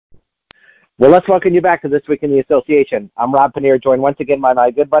Well, let's welcome you back to This Week in the Association. I'm Rob Pannier, joined once again by my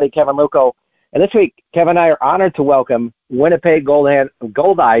good buddy Kevin Luckow. And this week, Kevin and I are honored to welcome Winnipeg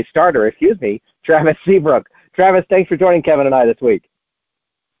Goldeyes starter, Travis Seabrooke. Travis, thanks for joining Kevin and I this week.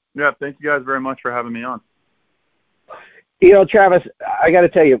 Yeah, thank you guys very much for having me on. You know, Travis, I got to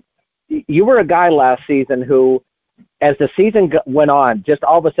tell you, you were a guy last season who, as the season went on, just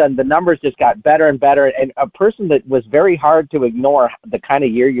all of a sudden the numbers just got better and better, and a person that was very hard to ignore the kind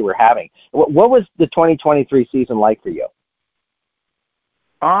of year you were having. What was the 2023 season like for you?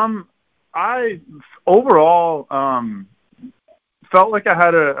 I overall felt like I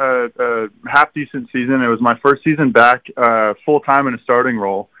had a half-decent season. It was my first season back full-time in a starting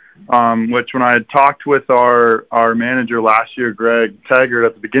role, which when I had talked with our manager last year, Greg Taggart,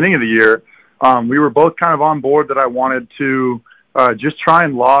 at the beginning of the year, we were both kind of on board that I wanted to just try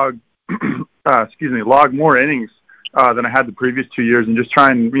and log more innings than I had the previous 2 years, and just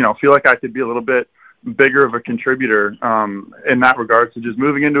try and feel like I could be a little bit bigger of a contributor in that regard. So just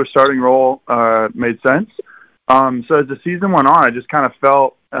moving into a starting role made sense. So as the season went on, I just kind of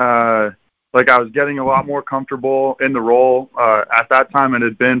felt like I was getting a lot more comfortable in the role. At that time, it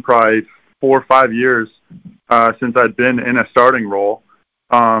had been probably 4 or 5 years since I'd been in a starting role.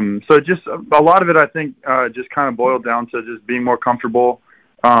 So just a lot of it, I think, just kind of boiled down to just being more comfortable,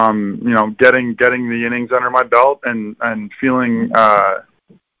 getting the innings under my belt and feeling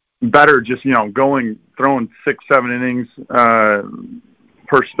better, just, throwing 6-7 innings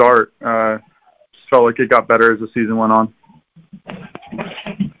per start. Just felt like it got better as the season went on.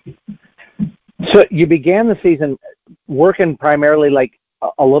 So you began the season working primarily like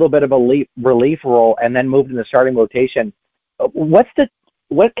a little bit of a relief role and then moved in the starting rotation. What's the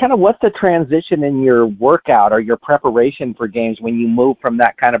transition in your workout or your preparation for games when you move from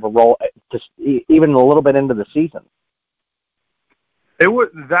that kind of a role to even a little bit into the season? It was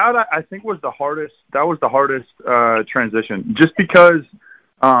that I think was the hardest. That was the hardest transition, just because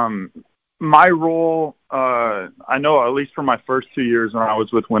my role. I know at least for my first 2 years when I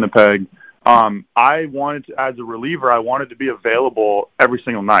was with Winnipeg, I wanted to, as a reliever, I wanted to be available every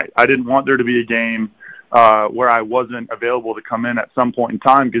single night. I didn't want there to be a game where I wasn't available to come in at some point in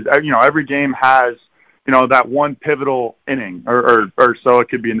time, because every game has that one pivotal inning, or so it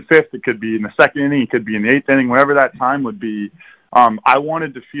could be in the fifth, it could be in the second inning, it could be in the eighth inning, whatever that time would be. I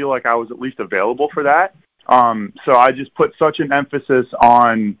wanted to feel like I was at least available for that. So I just put such an emphasis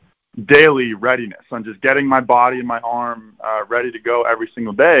on daily readiness, on just getting my body and my arm ready to go every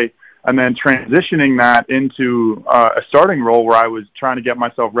single day. And then transitioning that into a starting role where I was trying to get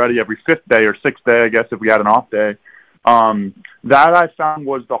myself ready every fifth day or sixth day, I guess, if we had an off day. That I found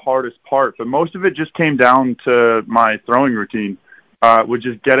was the hardest part. But most of it just came down to my throwing routine, which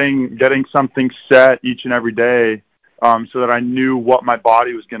is getting something set each and every day, so that I knew what my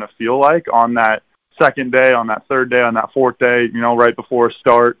body was going to feel like on that second day, on that third day, on that fourth day, right before a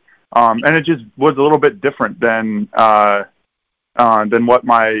start. And it just was a little bit different than what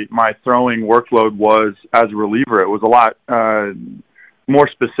my throwing workload was as a reliever. It was a lot more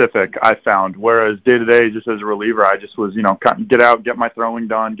specific, I found, whereas day-to-day, just as a reliever, I just was, get out, get my throwing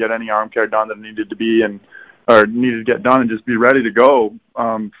done, get any arm care done that needed to get done, and just be ready to go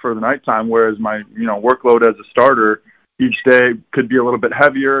for the nighttime, whereas my workload as a starter each day could be a little bit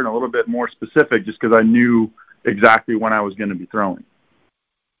heavier and a little bit more specific, just because I knew exactly when I was going to be throwing.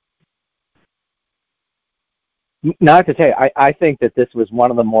 Now, I have to tell you, I think that this was one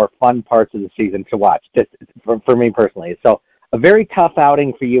of the more fun parts of the season to watch, just for me personally. So a very tough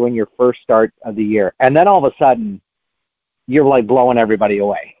outing for you in your first start of the year. And then all of a sudden, you're like blowing everybody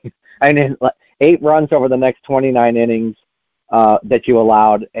away. I mean, 8 runs over the next 29 innings that you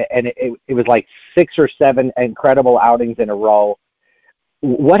allowed. And it was like 6 or 7 incredible outings in a row.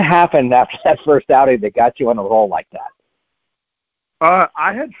 What happened after that first outing that got you on a roll like that?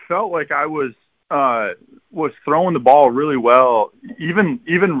 I had felt like I was throwing the ball really well, even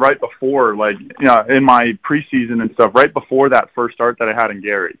right before, in my preseason and stuff, right before that first start that I had in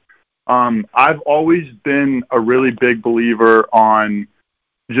Gary. I've always been a really big believer on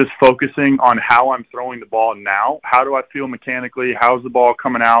just focusing on how I'm throwing the ball now. How do I feel mechanically? How's the ball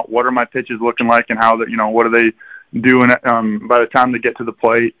coming out? What are my pitches looking like? And how what are they doing by the time they get to the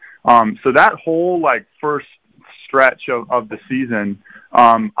plate? So that whole first stretch of the season,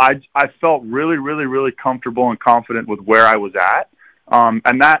 I felt really, really, really comfortable and confident with where I was at.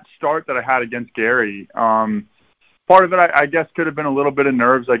 And that start that I had against Gary, part of it, I guess, could have been a little bit of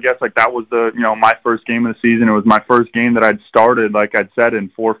nerves. I guess that was my first game of the season. It was my first game that I'd started, like I'd said, in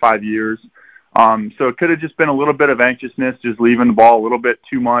 4 or 5 years. So it could have just been a little bit of anxiousness, just leaving the ball a little bit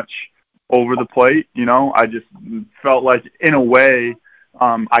too much over the plate. I just felt like, in a way,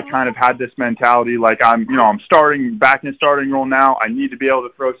 I kind of had this mentality like I'm starting back in the starting role now. I need to be able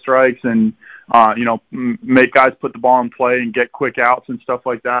to throw strikes and, make guys put the ball in play and get quick outs and stuff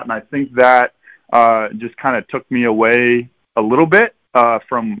like that. And I think that just kind of took me away a little bit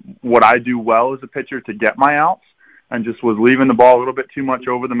from what I do well as a pitcher to get my outs, and just was leaving the ball a little bit too much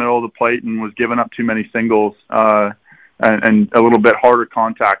over the middle of the plate and was giving up too many singles and a little bit harder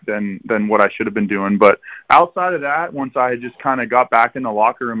contact than what I should have been doing. But outside of that, once I just kind of got back in the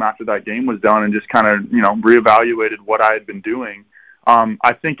locker room after that game was done and just kind of, reevaluated what I had been doing,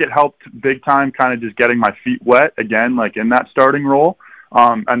 I think it helped big time kind of just getting my feet wet again, like in that starting role,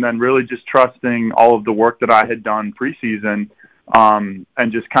 and then really just trusting all of the work that I had done preseason,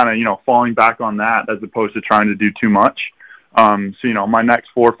 and just kind of, falling back on that as opposed to trying to do too much. So, my next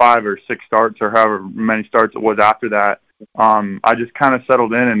 4, 5, or 6 starts, or however many starts it was after that, I just kind of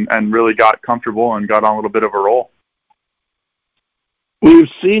settled in and really got comfortable and got on a little bit of a roll. We've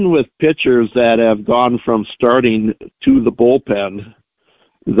seen with pitchers that have gone from starting to the bullpen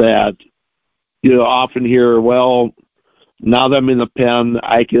that, often hear, well, now that I'm in the pen,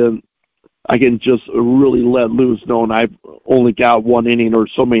 I can just really let loose knowing I've only got 1 inning or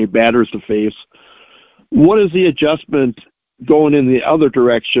so many batters to face. What is the adjustment going in the other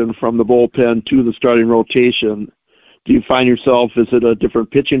direction from the bullpen to the starting rotation? Do you find yourself, is it a different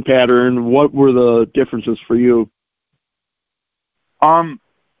pitching pattern? What were the differences for you?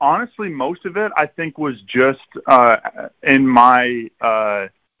 Honestly, most of it I think was just in my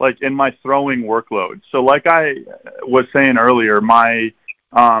throwing workload. So like I was saying earlier, my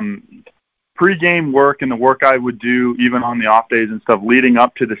pregame work and the work I would do even on the off days and stuff leading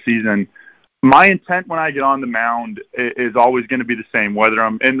up to the season, my intent when I get on the mound is always going to be the same, whether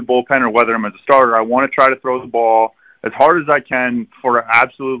I'm in the bullpen or whether I'm as a starter. I want to try to throw the ball as hard as I can for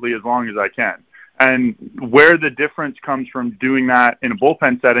absolutely as long as I can. And where the difference comes from doing that in a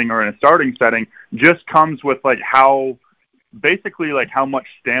bullpen setting or in a starting setting just comes with how much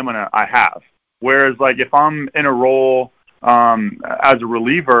stamina I have. Whereas if I'm in a role as a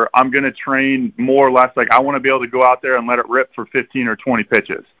reliever, I'm going to train more or less I want to be able to go out there and let it rip for 15 or 20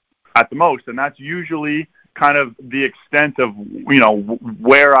 pitches at the most. And that's usually kind of the extent of,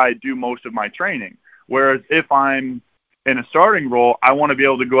 where I do most of my training. Whereas if I'm in a starting role, I want to be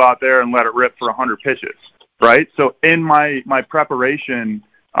able to go out there and let it rip for 100 pitches, right? So in my preparation,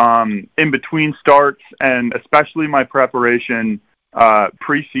 in between starts, and especially my preparation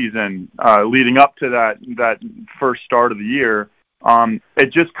preseason leading up to that first start of the year,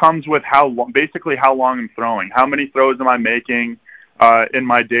 it just comes with how long I'm throwing, how many throws am I making in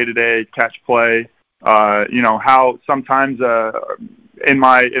my day-to-day catch play, how sometimes in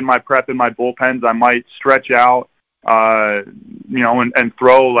my prep, in my bullpens, I might stretch out, and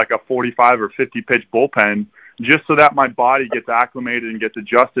throw a 45 or 50 pitch bullpen just so that my body gets acclimated and gets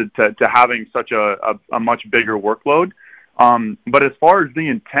adjusted to having such a much bigger workload. But as far as the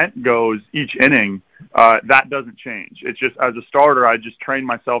intent goes, each inning, that doesn't change. It's just as a starter, I just train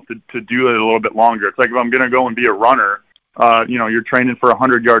myself to do it a little bit longer. It's like if I'm going to go and be a runner, you're training for a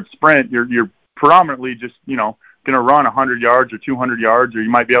 100-yard sprint, you're predominantly just, going to run 100 yards or 200 yards, or you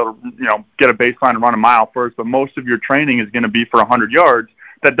might be able to, get a baseline and run a mile first, but most of your training is going to be for 100 yards.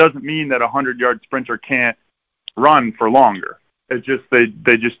 That doesn't mean that a 100-yard sprinter can't run for longer. It's just they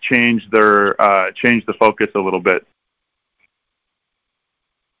just change the focus a little bit.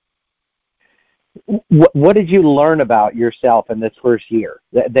 What did you learn about yourself in this first year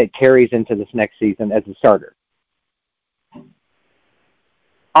that carries into this next season as a starter?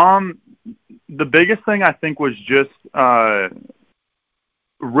 The biggest thing I think was just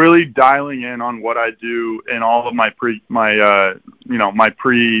really dialing in on what I do in all of my pregame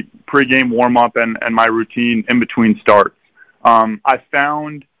warm up and my routine in between starts. I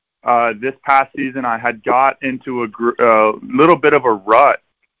found this past season I had got into a little bit of a rut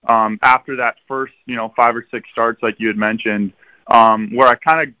after that first 5 or 6 starts like you had mentioned, where I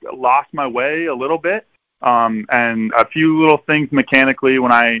kind of lost my way a little bit. And a few little things mechanically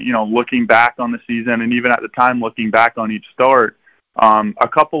when I, looking back on the season and even at the time looking back on each start, a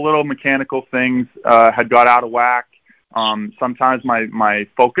couple little mechanical things had got out of whack. Sometimes my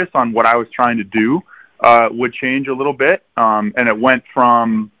focus on what I was trying to do would change a little bit, and it went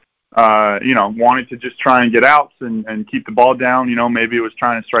from, wanting to just try and get outs and keep the ball down. Maybe it was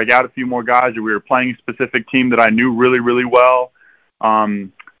trying to strike out a few more guys, or we were playing a specific team that I knew really, really well.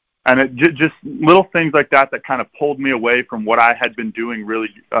 And it just little things like that kind of pulled me away from what I had been doing really,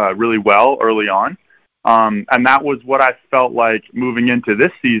 really well early on. And that was what I felt like moving into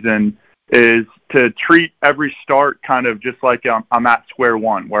this season, is to treat every start kind of just like I'm at square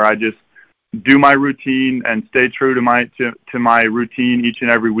one, where I just do my routine and stay true to my routine each and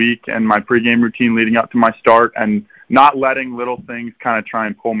every week and my pregame routine leading up to my start, and not letting little things kind of try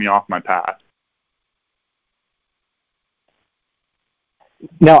and pull me off my path.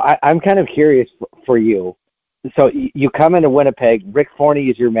 Now, I'm kind of curious for you. So you come into Winnipeg. Rick Forney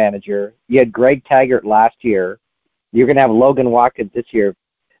is your manager. You had Greg Taggart last year. You're going to have Logan Watkins this year.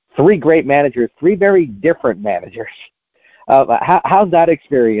 3 great managers, 3 very different managers. How's that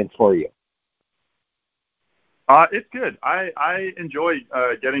experience for you? It's good. I enjoy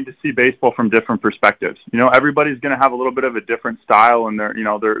getting to see baseball from different perspectives. Everybody's going to have a little bit of a different style, and they're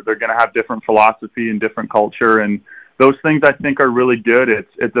going to have different philosophy and different culture, and those things I think are really good.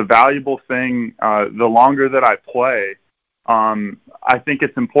 It's a valuable thing. The longer that I play, I think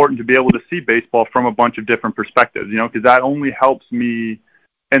it's important to be able to see baseball from a bunch of different perspectives, because that only helps me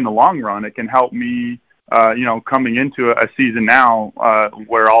in the long run. It can help me, coming into a season now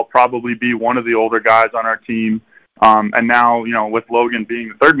where I'll probably be one of the older guys on our team. And now, with Logan being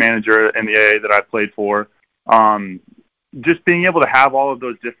the 3rd manager in the AA that I played for, just being able to have all of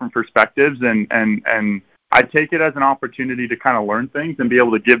those different perspectives and I take it as an opportunity to kind of learn things and be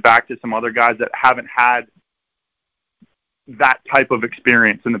able to give back to some other guys that haven't had that type of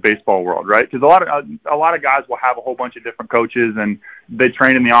experience in the baseball world, right? Because a lot of guys will have a whole bunch of different coaches, and they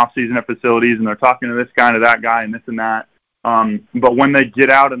train in the off season at facilities, and they're talking to this guy and to that guy and this and that. But when they get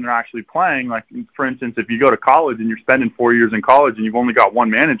out and they're actually playing, like for instance, if you go to college and you're spending 4 years in college and you've only got one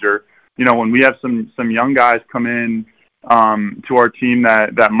manager, when we have some young guys come in to our team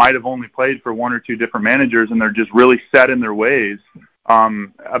that might have only played for 1 or 2 different managers, and they're just really set in their ways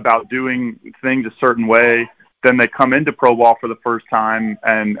about doing things a certain way. Then they come into pro ball for the first time,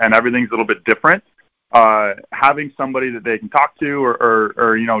 and everything's a little bit different. Having somebody that they can talk to or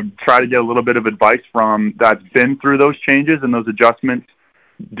try to get a little bit of advice from that's been through those changes and those adjustments,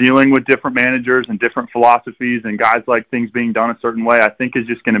 dealing with different managers and different philosophies and guys like things being done a certain way, I think is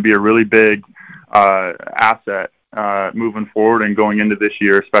just going to be a really big asset moving forward and going into this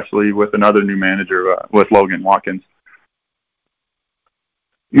year, especially with another new manager with Logan Watkins.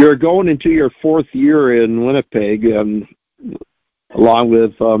 You're going into your 4th year in Winnipeg, and along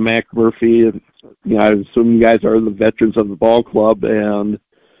with Mac Murphy, I assume you guys are the veterans of the ball club. And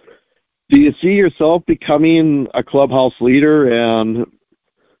do you see yourself becoming a clubhouse leader and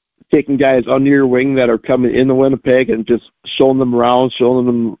taking guys under your wing that are coming into Winnipeg and just showing them around, showing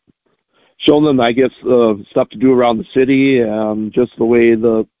them, I guess, stuff to do around the city and just the way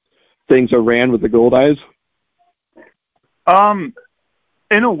the things are ran with the Goldeyes?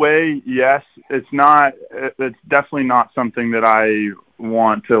 In a way, yes. It's definitely not something that I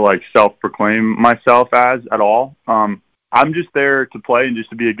want to self-proclaim myself as at all. I'm just there to play and just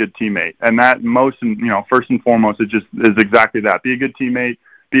to be a good teammate. And that first and foremost, is exactly that. Be a good teammate,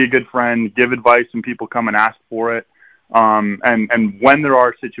 be a good friend, give advice when people come and ask for it. And when there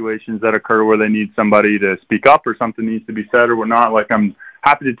are situations that occur where they need somebody to speak up or something needs to be said or whatnot, I'm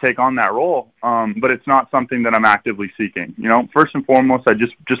happy to take on that role. But it's not something that I'm actively seeking. First and foremost, I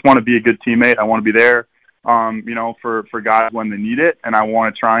just want to be a good teammate. I want to be there, for guys when they need it. And I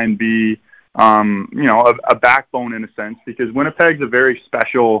want to try and be, a backbone in a sense, because Winnipeg's a very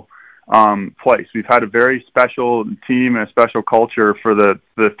special place. We've had a very special team and a special culture for the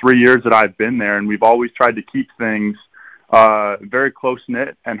 3 years that I've been there. And we've always tried to keep things very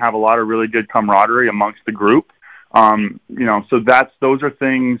close-knit and have a lot of really good camaraderie amongst the group. So those are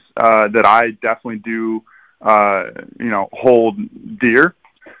things that I definitely do, hold dear.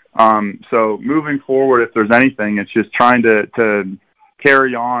 So moving forward, if there's anything, it's just trying to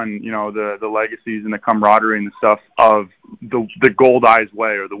carry on, the legacies and the camaraderie and the stuff of the Goldeyes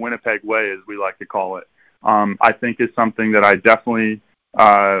way, or the Winnipeg way, as we like to call it. I think is something that I definitely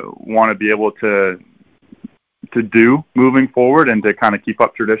want to be able to do moving forward and to kind of keep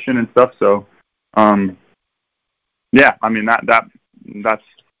up tradition and stuff. So, yeah, I mean, that's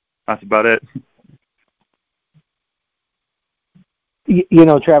about it.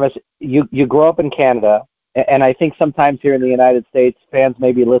 Travis, you grow up in Canada, and I think sometimes here in the United States, fans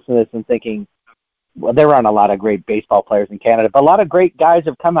may be listening to this and thinking, well, there aren't a lot of great baseball players in Canada, but a lot of great guys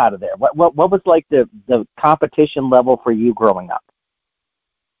have come out of there. What was like the competition level for you growing up?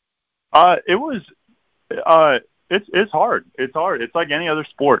 It's hard. It's hard. It's like any other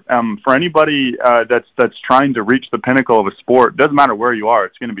sport. For anybody that's trying to reach the pinnacle of a sport, doesn't matter where you are,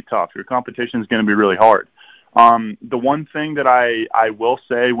 it's going to be tough. Your competition is going to be really hard. The one thing that I will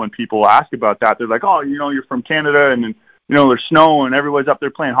say when people ask about that, they're like, oh, you're from Canada and there's snow and everybody's up there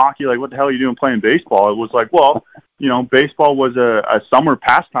playing hockey. Like, what the hell are you doing playing baseball? It was like, well, baseball was a summer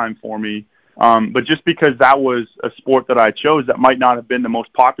pastime for me. But just because that was a sport that I chose that might not have been the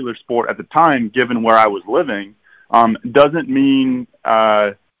most popular sport at the time, given where I was living, doesn't mean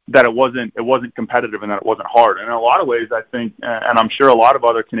that it wasn't competitive and that it wasn't hard. And in a lot of ways, I think, and I'm sure a lot of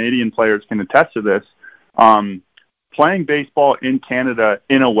other Canadian players can attest to this, playing baseball in Canada,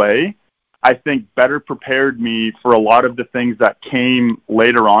 in a way, I think better prepared me for a lot of the things that came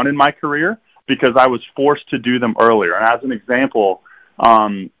later on in my career, because I was forced to do them earlier. And as an example,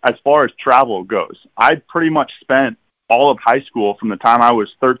 as far as travel goes, I pretty much spent all of high school from the time I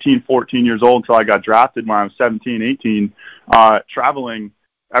was 13, 14 years old until I got drafted when I was 17, 18, traveling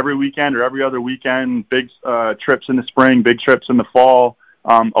every weekend or every other weekend, big trips in the spring, big trips in the fall,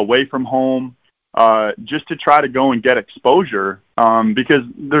 away from home, just to try to go and get exposure, because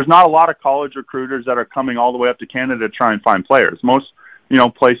there's not a lot of college recruiters that are coming all the way up to Canada to try and find players. Most,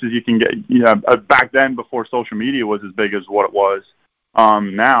 places you can get, back then before social media was as big as what it was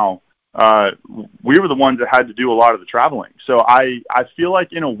now, we were the ones that had to do a lot of the traveling. So I feel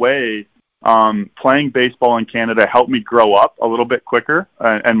like, in a way, playing baseball in Canada helped me grow up a little bit quicker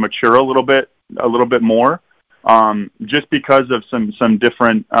and mature a little bit more, just because of some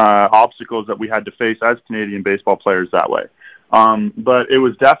different obstacles that we had to face as Canadian baseball players that way. But it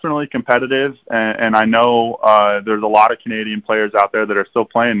was definitely competitive, and I know there's a lot of Canadian players out there that are still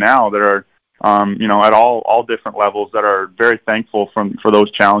playing now that are, at all different levels, that are very thankful for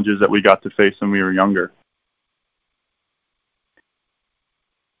those challenges that we got to face when we were younger.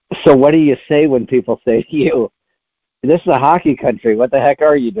 So what do you say when people say to you, "This is a hockey country. What the heck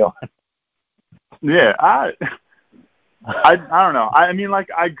are you doing?" Yeah, I don't know. I mean,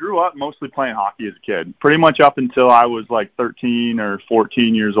 I grew up mostly playing hockey as a kid, pretty much up until I was 13 or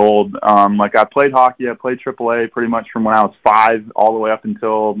 14 years old. I played hockey. I played AAA pretty much from when I was 5 all the way up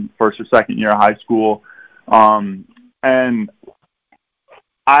until first or second year of high school. And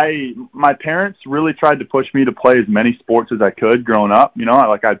my parents really tried to push me to play as many sports as I could growing up.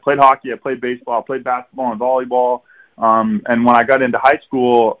 I played hockey, I played baseball, I played basketball and volleyball. And when I got into high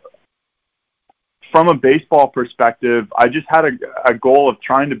school, from a baseball perspective, I just had a goal of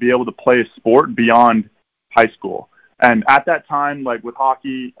trying to be able to play a sport beyond high school. And at that time, with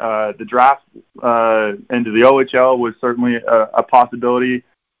hockey, the draft into the OHL was certainly a possibility.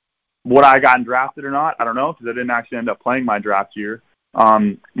 Would I have gotten drafted or not? I don't know, because I didn't actually end up playing my draft year.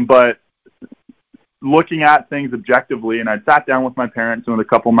 But looking at things objectively, and I sat down with my parents and with a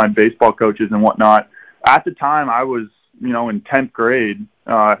couple of my baseball coaches and whatnot. At the time, I was, in 10th grade,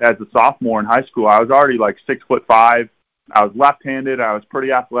 as a sophomore in high school. I was already 6'5". I was left-handed. I was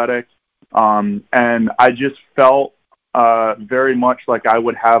pretty athletic. And I just felt very much like I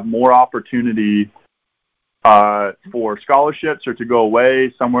would have more opportunity for scholarships or to go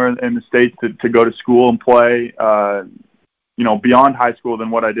away somewhere in the States to go to school and play, beyond high school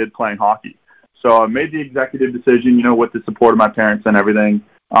than what I did playing hockey. So I made the executive decision, with the support of my parents and everything,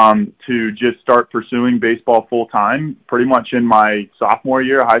 to just start pursuing baseball full time pretty much in my sophomore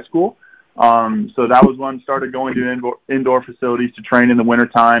year of high school. So that was when I started going to indoor facilities to train in the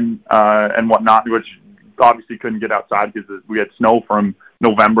wintertime and whatnot, which obviously couldn't get outside because we had snow from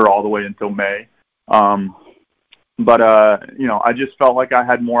November all the way until May. But I just felt like I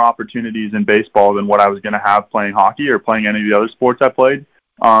had more opportunities in baseball than what I was going to have playing hockey or playing any of the other sports I played.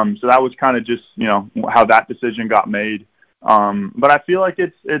 So that was kind of just, how that decision got made. But I feel like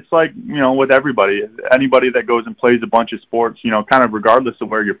it's like, with everybody, anybody that goes and plays a bunch of sports, kind of regardless of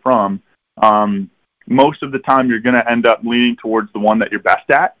where you're from, most of the time you're going to end up leaning towards the one that you're best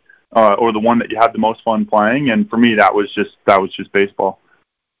at, or the one that you have the most fun playing. And for me, that was just baseball.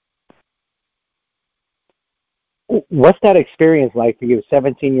 What's that experience like for you, a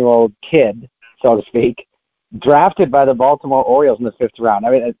 17-year-old kid, so to speak, drafted by the Baltimore Orioles in the 5th round?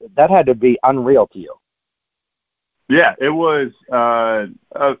 I mean, that had to be unreal to you. Yeah, it was a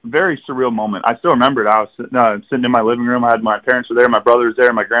very surreal moment. I still remember it. I was sitting in my living room. I had my parents were there, my brother was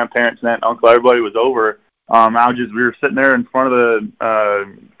there, my grandparents, aunt, uncle, everybody was over. We were sitting there in front of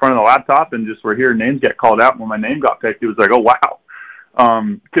the laptop and just were hearing names get called out. When my name got picked, it was like, oh wow.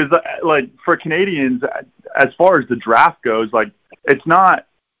 Because for Canadians, as far as the draft goes, it's not.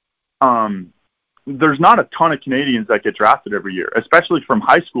 There's not a ton of Canadians that get drafted every year, especially from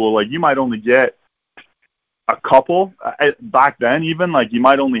high school. You might only get a couple back then. Even you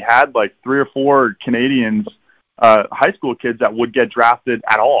might only had 3 or 4 Canadians, high school kids that would get drafted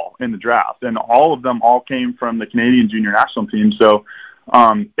at all in the draft, and all of them came from the Canadian junior national team. So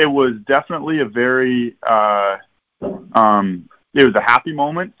it was definitely a very it was a happy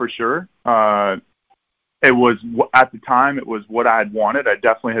moment for sure. It was, at the time, it was what I had wanted. I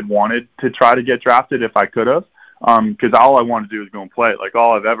definitely had wanted to try to get drafted if I could have. because all I wanted to do was go and play. Like,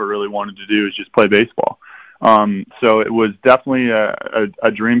 all I've ever really wanted to do is just play baseball. So it was definitely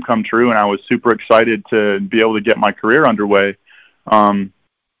a dream come true, and I was super excited to be able to get my career underway.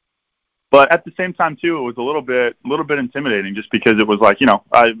 But at the same time, too, it was a little bit intimidating, just because it was like,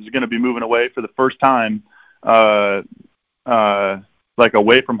 I was going to be moving away for the first time, like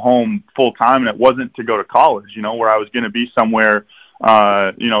away from home full time, and it wasn't to go to college, where I was going to be somewhere,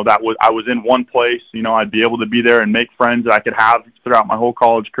 I was in one place, I'd be able to be there and make friends that I could have throughout my whole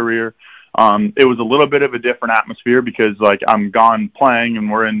college career. It was a little bit of a different atmosphere, because like I'm gone playing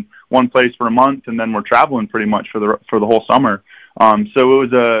and we're in one place for a month, and then we're traveling pretty much for the whole summer. So it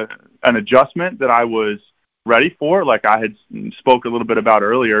was an adjustment that I was ready for. Like I had spoke a little bit about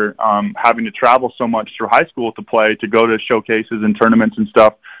earlier, having to travel so much through high school to play, to go to showcases and tournaments and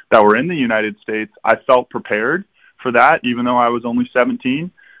stuff that were in the United States. I felt prepared for that, even though I was only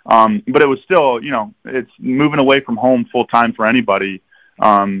 17. But it was still, it's moving away from home full time for anybody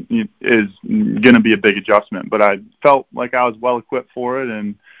is going to be a big adjustment. But I felt like I was well equipped for it,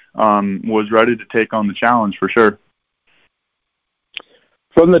 and was ready to take on the challenge for sure.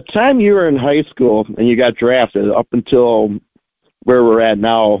 From the time you were in high school and you got drafted up until where we're at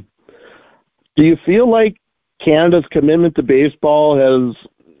now, do you feel like Canada's commitment to baseball has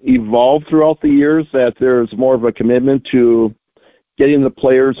evolved throughout the years, that there's more of a commitment to getting the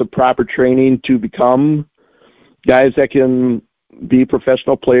players a proper training to become guys that can be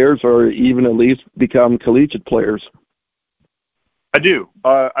professional players, or even at least become collegiate players? I do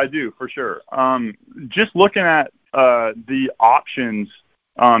for sure. Just looking at the options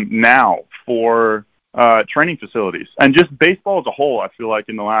now for training facilities, and just baseball as a whole, I feel like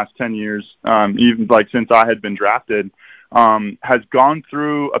in the last 10 years, even like since I had been drafted, has gone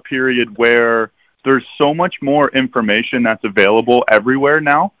through a period where there's so much more information that's available everywhere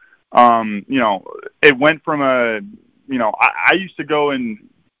now. It went from I used to go and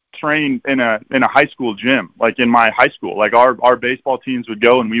train in a high school gym, like in my high school. Like our baseball teams would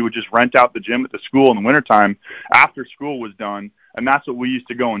go, and we would just rent out the gym at the school in the wintertime after school was done, and that's what we used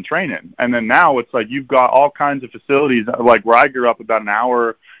to go and train in. And then now it's like you've got all kinds of facilities, like where I grew up about an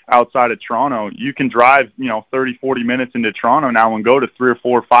hour outside of Toronto. You can drive 30, 40 minutes into Toronto now and go to 3 or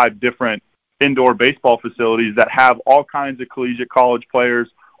 4 or 5 different indoor baseball facilities that have all kinds of collegiate college players,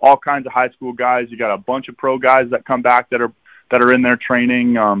 all kinds of high school guys. You got a bunch of pro guys that come back that are in there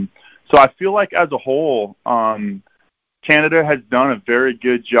training. So I feel like as a whole, Canada has done a very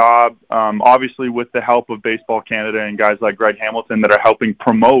good job, obviously with the help of Baseball Canada and guys like Greg Hamilton that are helping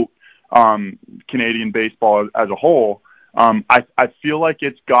promote Canadian baseball as a whole. I feel like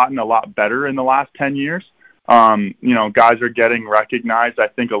it's gotten a lot better in the last 10 years. Guys are getting recognized, I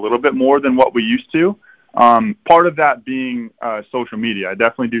think, a little bit more than what we used to. Part of that being social media. I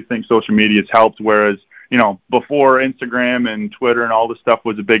definitely do think social media has helped, whereas, before Instagram and Twitter and all this stuff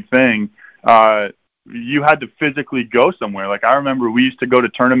was a big thing, you had to physically go somewhere. Like I remember we used to go to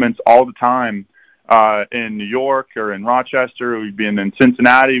tournaments all the time in New York or in Rochester. We'd be in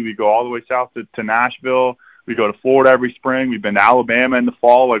Cincinnati. We'd go all the way south to Nashville. We go to Florida every spring. We've been to Alabama in the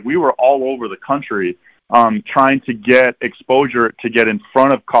fall. Like we were all over the country trying to get exposure, to get in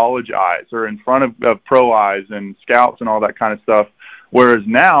front of college eyes or in front of pro eyes and scouts and all that kind of stuff. Whereas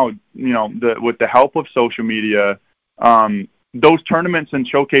now, with the help of social media, those tournaments and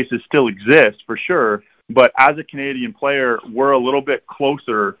showcases still exist for sure. But as a Canadian player, we're a little bit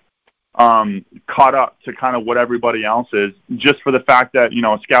closer, caught up to kind of what everybody else is, just for the fact that,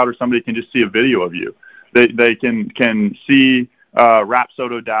 a scout or somebody can just see a video of you. They can see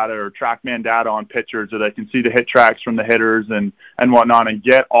Rapsodo data or TrackMan data on pitchers, or they can see the hit tracks from the hitters and whatnot, and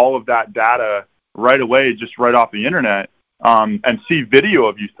get all of that data right away, just right off the internet, and see video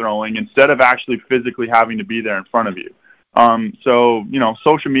of you throwing instead of actually physically having to be there in front of you. So,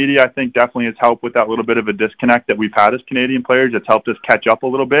 social media, I think, definitely has helped with that little bit of a disconnect that we've had as Canadian players. It's helped us catch up a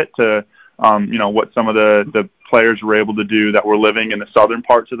little bit to, what some of the players were able to do that were living in the southern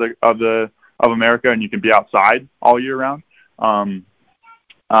parts of America, and you can be outside all year round.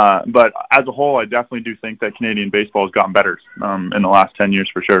 But as a whole, I definitely do think that Canadian baseball has gotten better in the last 10 years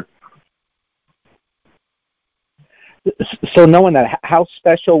for sure. So knowing that, how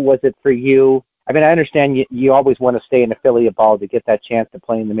special was it for you? I mean, I understand you always want to stay in affiliate ball to get that chance to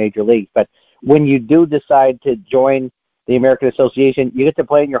play in the major leagues, but when you do decide to join the American Association, you get to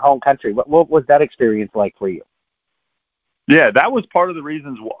play in your home country. What was that experience like for you? Yeah, that was part of the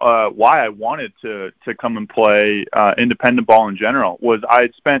reasons why I wanted to come and play independent ball in general. Was I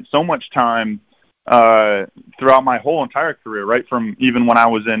had spent so much time throughout my whole entire career, right from even when I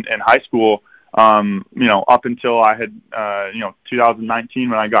was in high school, up until I had 2019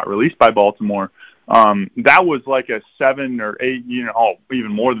 when I got released by Baltimore. That was like a 7 or 8,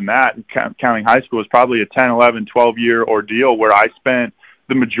 even more than that, counting high school, is probably a 10, 11, 12-year ordeal where I spent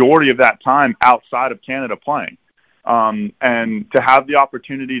the majority of that time outside of Canada playing. And to have the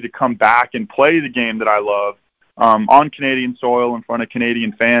opportunity to come back and play the game that I love on Canadian soil in front of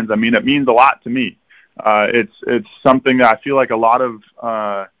Canadian fans, I mean, it means a lot to me. It's something that I feel like a lot of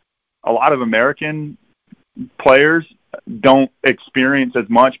American players don't experience as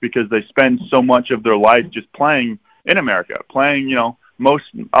much because they spend so much of their life just playing in America, playing, a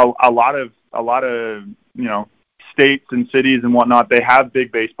lot of states and cities and whatnot. They have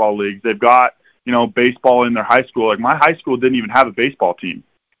big baseball leagues. They've got, baseball in their high school. Like my high school didn't even have a baseball team.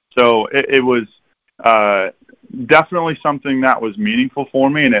 So it was definitely something that was meaningful for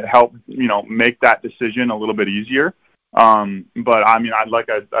me, and it helped, make that decision a little bit easier. But I mean, I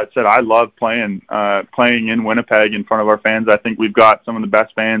said, I love playing in Winnipeg in front of our fans. I think we've got some of the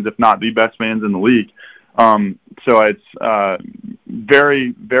best fans, if not the best fans in the league. So it's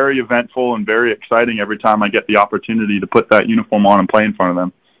very, very eventful and very exciting every time I get the opportunity to put that uniform on and play in front of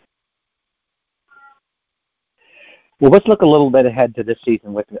them. Well, let's look a little bit ahead to this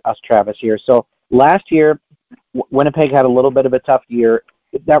season with us, Travis, here. So last year, Winnipeg had a little bit of a tough year.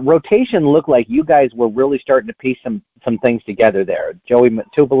 That rotation looked like you guys were really starting to piece some things together there. Joey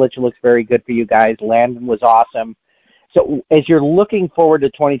Tubelich looks very good for you guys. Landon was awesome. So as you're looking forward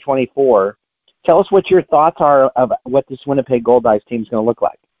to 2024, tell us what your thoughts are of what this Winnipeg Goldeyes team is going to look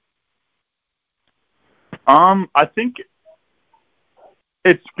like. I think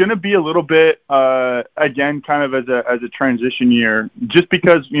it's going to be a little bit, again, kind of as a transition year, just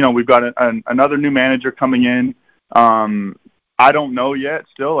because, we've got another new manager coming in. I don't know yet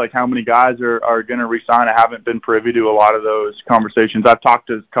still, like how many guys are going to resign. I haven't been privy to a lot of those conversations. I've talked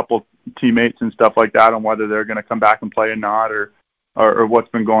to a couple teammates and stuff like that on whether they're going to come back and play or not, or what's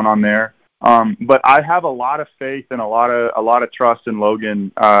been going on there. But I have a lot of faith and a lot of trust in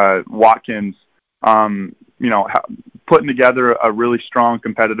Logan Watkins, putting together a really strong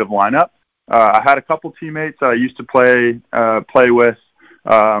competitive lineup. I had a couple teammates that I used to play with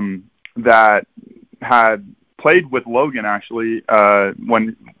that had played with Logan actually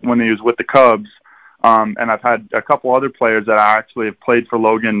when he was with the Cubs, and I've had a couple other players that I actually have played for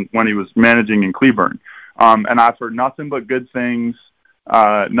Logan when he was managing in Cleburne, and I've heard nothing but good things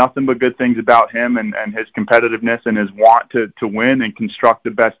about him and his competitiveness and his want to win and construct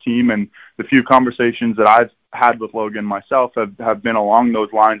the best team. And the few conversations that I've had with Logan myself have been along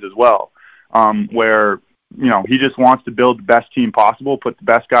those lines as well, where he just wants to build the best team possible, put the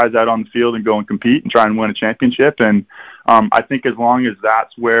best guys out on the field and go and compete and try and win a championship. And I think as long as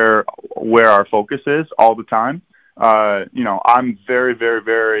that's where our focus is all the time, I'm very, very,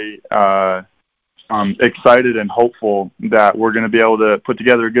 very excited and hopeful that we're going to be able to put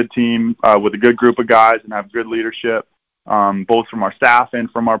together a good team with a good group of guys and have good leadership, both from our staff and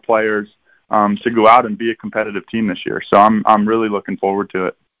from our players, to go out and be a competitive team this year. So I'm really looking forward to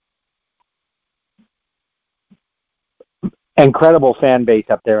it. Incredible fan base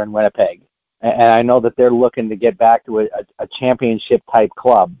up there in Winnipeg, and I know that they're looking to get back to a championship type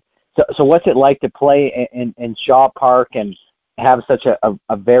club. So what's it like to play in Shaw Park and have such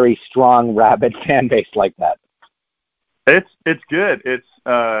a very strong rabid fan base like that? It's good. It's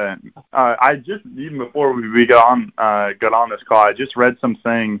I just, even before we got on this call, I just read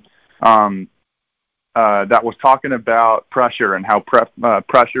something that was talking about pressure and how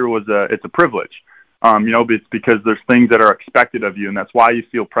pressure it's a privilege. It's because there's things that are expected of you, and that's why you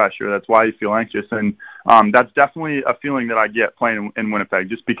feel pressure. That's why you feel anxious. And that's definitely a feeling that I get playing in Winnipeg,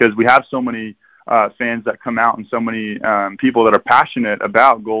 just because we have so many fans that come out and so many people that are passionate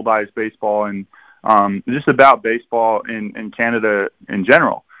about Goldeyes baseball and just about baseball in Canada in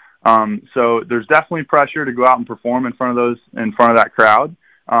general. So there's definitely pressure to go out and perform in front of that crowd.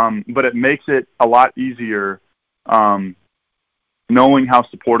 But it makes it a lot easier knowing how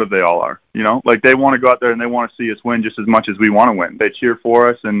supportive they all are. Like they want to go out there and they want to see us win just as much as we want to win. They cheer for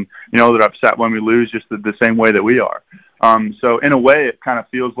us, and they're upset when we lose just the same way that we are. So in a way, it kind of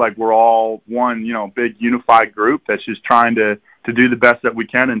feels like we're all one, big unified group that's just trying to do the best that we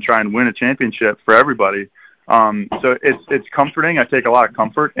can and try and win a championship for everybody. So it's comforting. I take a lot of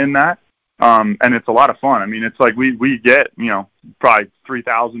comfort in that. And it's a lot of fun. I mean, it's like we get, probably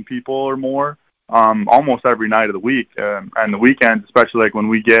 3,000 people or more almost every night of the week. And the weekends, especially like when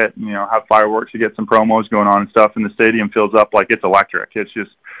we get, have fireworks to get some promos going on and stuff, and the stadium fills up like it's electric. It's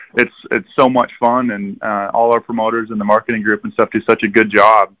just, it's so much fun. And all our promoters and the marketing group and stuff do such a good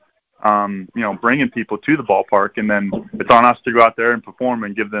job, bringing people to the ballpark. And then it's on us to go out there and perform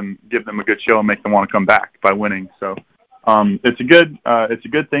and give them a good show and make them want to come back by winning. So it's a good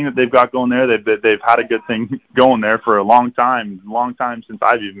thing that they've got going there. They've had a good thing going there for a long time since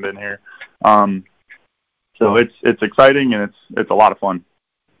I've even been here. So it's exciting and it's a lot of fun.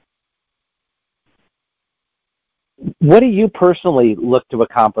 What do you personally look to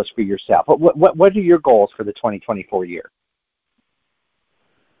accomplish for yourself? What are your goals for the 2024 year?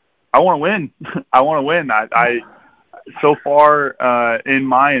 I want to win. I want to win. I so far in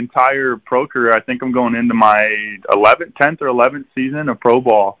my entire pro career, I think I'm going into my 10th or 11th season of pro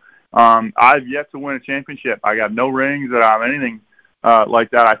ball. I've yet to win a championship. I got no rings. I have anything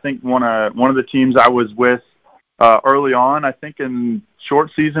like that. I think one of the teams I was with early on, I think in short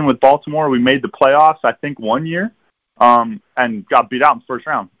season with Baltimore, we made the playoffs, I think 1 year, and got beat out in the first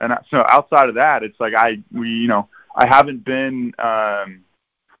round. And so outside of that, it's like I haven't been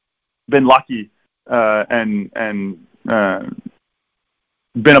lucky and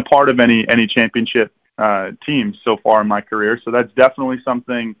been a part of any championship teams so far in my career. So that's definitely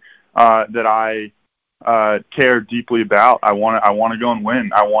something that I care deeply about. I want to go and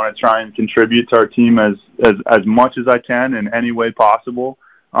win. I want to try and contribute to our team as much as I can in any way possible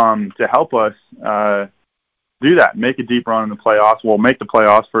to help us do that. Make a deep run in the playoffs. Well, make the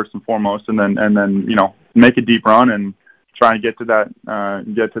playoffs first and foremost, and then make a deep run and try and get to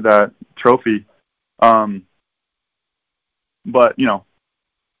that trophy. But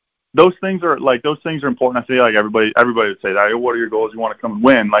those things are important. I feel like everybody would say that. What are your goals? You want to come and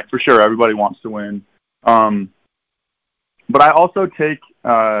win? Like, for sure, everybody wants to win. But I also take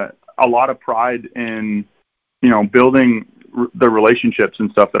a lot of pride in building the relationships and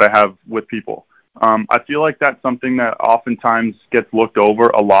stuff that I have with people. I feel like that's something that oftentimes gets looked over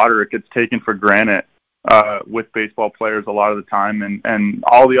a lot, or it gets taken for granted with baseball players a lot of the time, and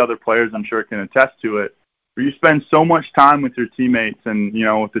all the other players I'm sure can attest to it. Where you spend so much time with your teammates and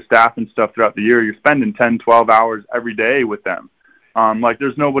with the staff and stuff throughout the year. You're spending 10, 12 hours every day with them. Like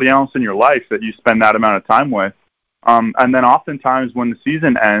there's nobody else in your life that you spend that amount of time with. And then oftentimes when the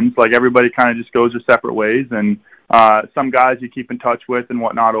season ends, like everybody kind of just goes their separate ways, and some guys you keep in touch with and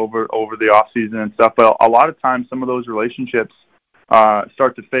whatnot over the off season and stuff. But a lot of times some of those relationships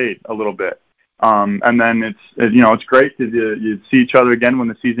start to fade a little bit. And then it's great because you see each other again when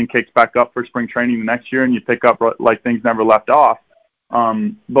the season kicks back up for spring training the next year, and you pick up like things never left off.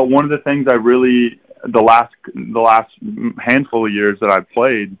 But one of the things I really, the last handful of years that I've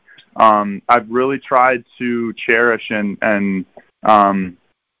played, I've really tried to cherish and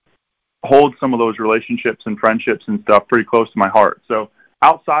hold some of those relationships and friendships and stuff pretty close to my heart. So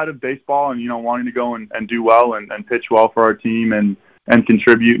outside of baseball and wanting to go and do well and pitch well for our team and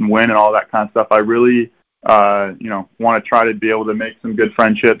contribute and win and all that kind of stuff, I really want to try to be able to make some good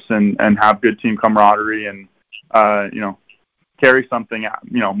friendships and have good team camaraderie and carry something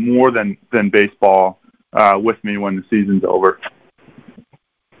more than baseball with me when the season's over.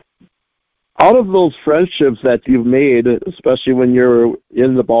 Out of those friendships that you've made, especially when you're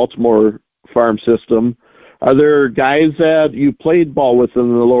in the Baltimore farm system, are there guys that you played ball with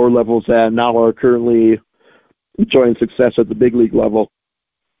in the lower levels that now are currently enjoying success at the big league level?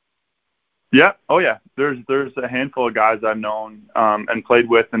 Yeah. Oh, yeah. There's a handful of guys I've known and played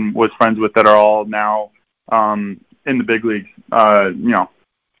with and was friends with that are all now in the big leagues.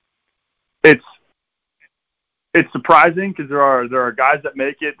 It's surprising because there are guys that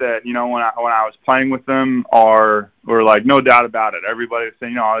make it that when I was playing with them were like no doubt about it. Everybody was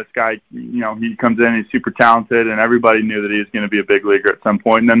saying, this guy, he comes in, he's super talented, and everybody knew that he was going to be a big leaguer at some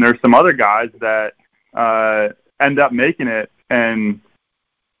point. And then there's some other guys that end up making it, and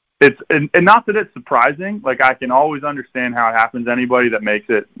and not that it's surprising. Like I can always understand how it happens. Anybody that makes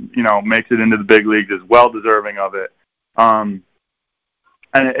it into the big leagues is well deserving of it. And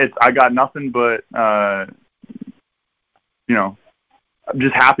I got nothing but I'm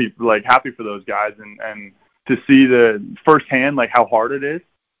just happy for those guys and to see the firsthand like how hard it is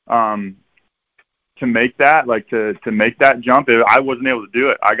to make that to make that jump. I wasn't able to do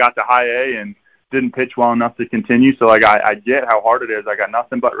it. I got to high A and didn't pitch well enough to continue. So I get how hard it is. I got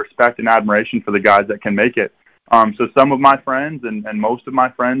nothing but respect and admiration for the guys that can make it. So some of my friends and most of my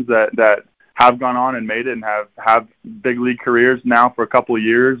friends that have gone on and made it and have big league careers now for a couple of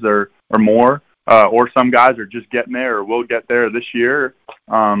years or more, or some guys are just getting there or will get there this year.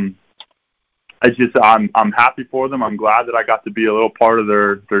 I'm happy for them. I'm glad that I got to be a little part of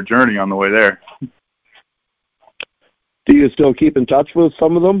their journey on the way there. Do you still keep in touch with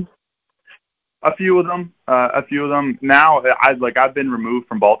some of them? A few of them now. I've been removed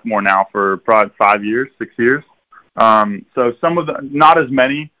from Baltimore now for probably 6 years. So some of them, not as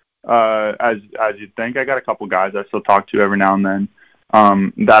many as you'd think. I got a couple guys I still talk to every now and then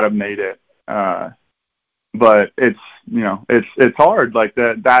that have made it. but it's hard. Like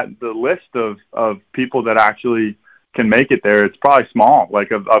the list of people that actually can make it there, it's probably small.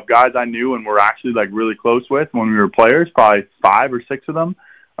 Like of guys I knew and were actually like really close with when we were players, probably 5 or 6 of them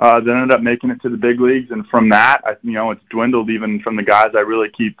that ended up making it to the big leagues. And from that, it's dwindled even from the guys I really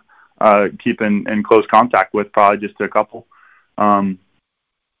keep in close contact with, probably just a couple.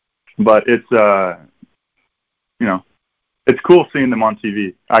 But it's it's cool seeing them on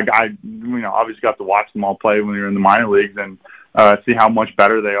TV. I obviously got to watch them all play when they were in the minor leagues and see how much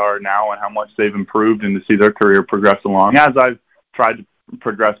better they are now and how much they've improved, and to see their career progress along as I've tried to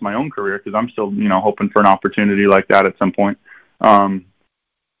progress my own career, because I'm still, hoping for an opportunity like that at some point. But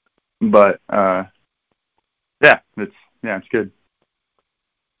it's good.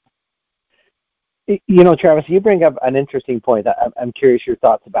 Travis, you bring up an interesting point that I'm curious your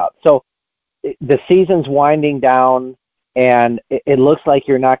thoughts about. So the season's winding down, and it looks like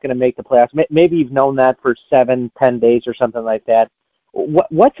you're not going to make the playoffs. Maybe you've known that for 7-10 days or something like that.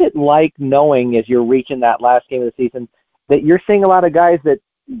 What's it like knowing, as you're reaching that last game of the season, that you're seeing a lot of guys that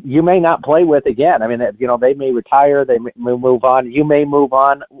you may not play with again? I mean, they may retire, they may move on, you may move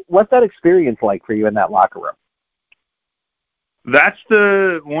on. What's that experience like for you in that locker room? That's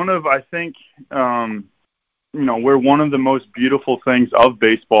where one of the most beautiful things of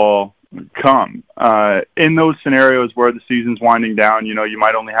baseball come. In those scenarios where the season's winding down, you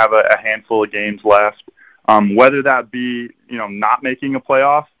might only have a handful of games left, whether that be, not making a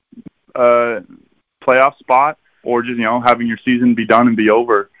playoff spot, or just, having your season be done and be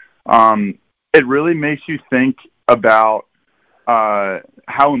over. It really makes you think about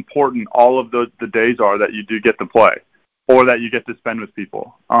how important all of the days are that you do get to play, or that you get to spend with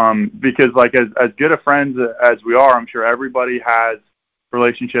people. Because like as good of friends as we are, I'm sure everybody has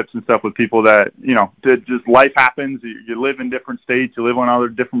relationships and stuff with people that, just life happens. You live in different states, you live on other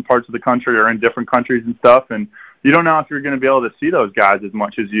different parts of the country or in different countries and stuff. And you don't know if you're going to be able to see those guys as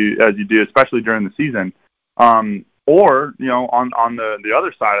much as you do, especially during the season. Or, on the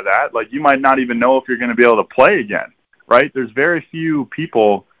other side of that, like, you might not even know if you're going to be able to play again, right? There's very few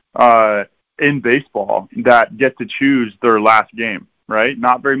people, in baseball that get to choose their last game, right?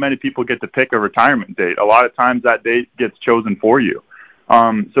 Not very many people get to pick a retirement date. A lot of times that date gets chosen for you.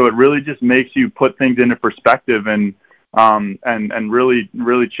 So it really just makes you put things into perspective and really,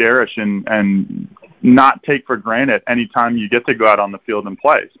 really cherish and not take for granted any time you get to go out on the field and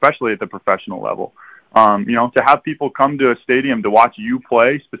play, especially at the professional level. To have people come to a stadium to watch you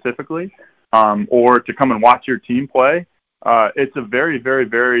play specifically, or to come and watch your team play, it's a very, very,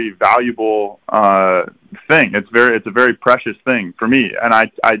 very valuable thing. It's a very precious thing for me, and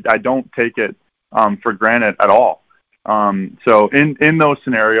I don't take it for granted at all. So in those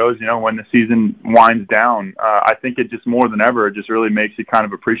scenarios, when the season winds down, I think it just more than ever, it just really makes you kind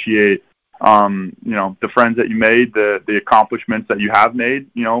of appreciate, the friends that you made, the accomplishments that you have made,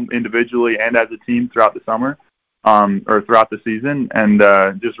 individually and as a team throughout the summer, or throughout the season, and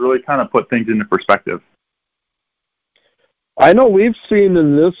just really kind of put things into perspective. I know we've seen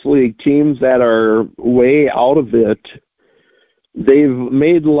in this league teams that are way out of it. They've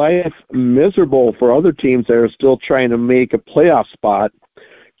made life miserable for other teams that are still trying to make a playoff spot.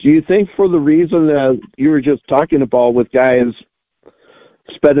 Do you think, for the reason that you were just talking about with guys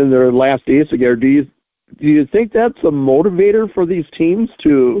spending their last days together, do you think that's a motivator for these teams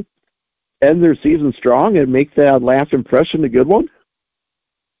to end their season strong and make that last impression a good one?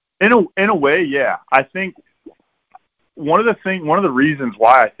 In a way, yeah. I think one of the reasons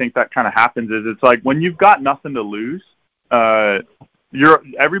why I think that kind of happens is it's like when you've got nothing to lose,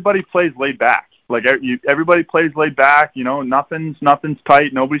 everybody plays laid back. Like everybody plays laid back. Nothing's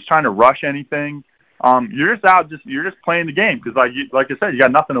tight. Nobody's trying to rush anything. You're just playing the game because, like I said, you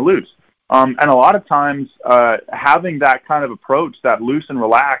got nothing to lose. And a lot of times, having that kind of approach, that loose and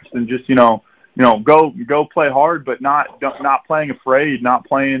relaxed, and just go play hard, but not playing afraid, not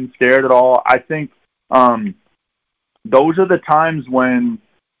playing scared at all. I think those are the times when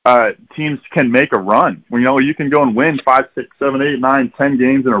teams can make a run. You can go and win 5, 6, 7, 8, 9, 10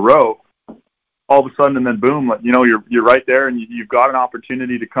 games in a row, all of a sudden, and then boom, you're right there, and you've got an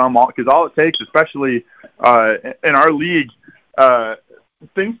opportunity to come on. Because all it takes, especially in our league,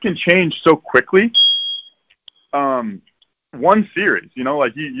 things can change so quickly. One series,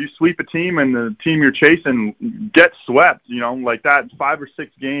 you sweep a team, and the team you're chasing gets swept. Like that 5 or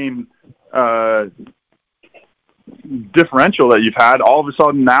 6 game differential that you've had, all of a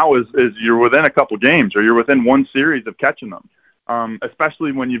sudden now is you're within a couple games, or you're within one series of catching them.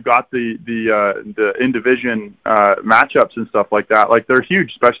 Especially when you've got the in-division matchups and stuff like that. Like, they're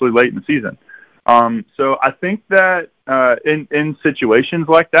huge, especially late in the season. So I think that in situations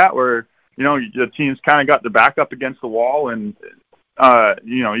like that where the team's kind of got their back up against the wall, and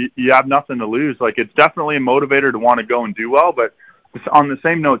you have nothing to lose. Like, it's definitely a motivator to want to go and do well, but on the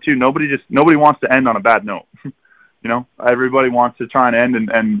same note too, nobody wants to end on a bad note. Everybody wants to try and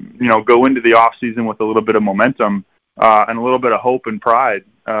end and go into the off season with a little bit of momentum and a little bit of hope and pride.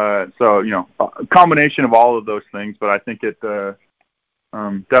 So a combination of all of those things, but I think it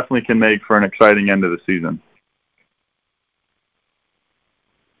definitely can make for an exciting end of the season.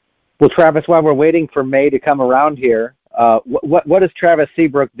 Well, Travis, while we're waiting for May to come around here, what is Travis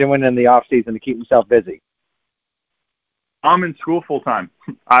Seabrooke doing in the off season to keep himself busy? I'm in school full time.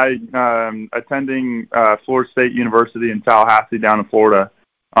 I'm attending Florida State University in Tallahassee down in Florida.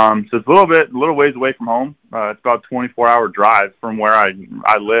 So it's a little ways away from home. It's about a 24-hour drive from where I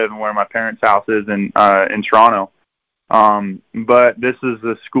live and where my parents' house is in Toronto. But this is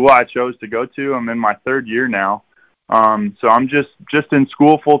the school I chose to go to. I'm in my third year now. So I'm just in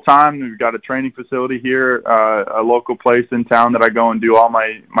school full time. We've got a training facility here, a local place in town that I go and do all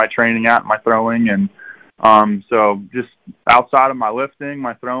my training at, my throwing, and so just outside of my lifting,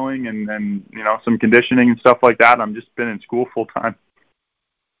 my throwing, and some conditioning and stuff like that, I'm just been in school full time.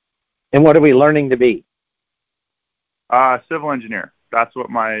 And what are we learning to be? Civil engineer. That's what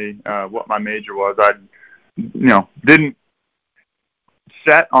my major was. I didn't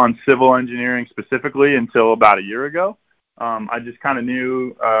set on civil engineering specifically until about a year ago. I just kind of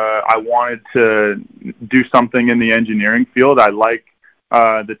knew I wanted to do something in the engineering field. I like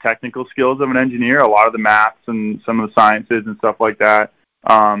the technical skills of an engineer, a lot of the maths and some of the sciences and stuff like that.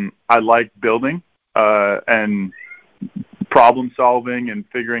 I like building and problem solving and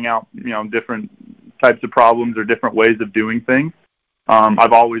figuring out, different types of problems or different ways of doing things.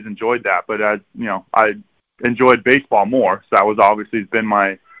 I've always enjoyed that, but I enjoyed baseball more. So that was obviously been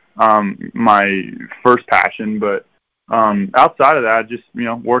my first passion. But outside of that, just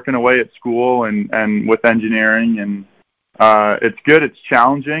working away at school and with engineering, and it's good. It's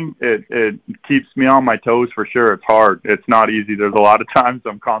challenging. It keeps me on my toes for sure. It's hard. It's not easy. There's a lot of times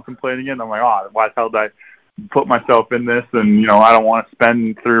I'm contemplating it, and I'm like, why the hell did I put myself in this? And I don't want to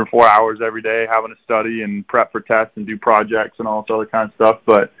spend 3 or 4 hours every day having to study and prep for tests and do projects and all this other kind of stuff.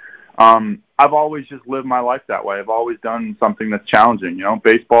 But I've always just lived my life that way. I've always done something that's challenging.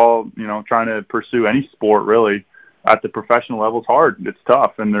 Baseball, trying to pursue any sport really at the professional level is hard. It's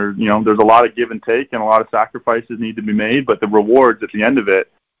tough, and there's a lot of give and take and a lot of sacrifices need to be made, but the rewards at the end of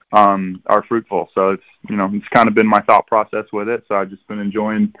it are fruitful. So it's kind of been my thought process with it. So I've just been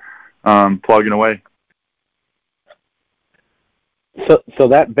enjoying plugging away. So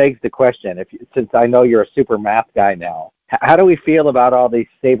that begs the question, since I know you're a super math guy now, how do we feel about all these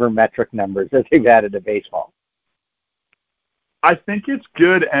sabermetric numbers that they've added to baseball? I think it's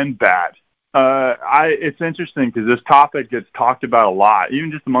good and bad. It's interesting because this topic gets talked about a lot,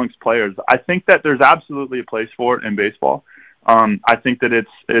 even just amongst players. I think that there's absolutely a place for it in baseball. I think that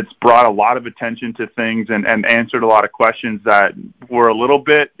it's brought a lot of attention to things and answered a lot of questions that were a little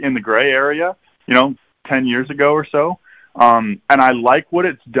bit in the gray area, 10 years ago or so. And I like what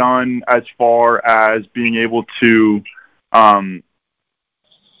it's done as far as being able to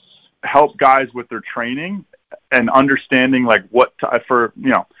help guys with their training and understanding like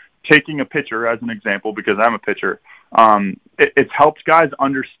taking a pitcher as an example, because I'm a pitcher. It's helped guys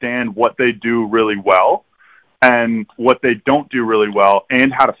understand what they do really well and what they don't do really well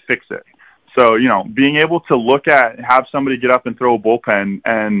and how to fix it. So, being able to have somebody get up and throw a bullpen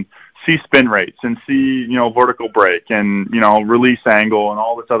and see spin rates and see, vertical break and, release angle and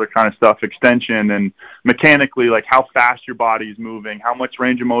all this other kind of stuff, extension and mechanically, like how fast your body's moving, how much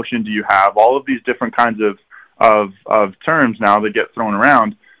range of motion do you have, all of these different kinds of terms now that get thrown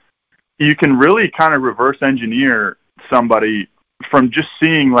around. You can really kind of reverse engineer somebody from just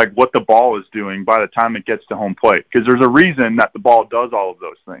seeing like what the ball is doing by the time it gets to home plate, because there's a reason that the ball does all of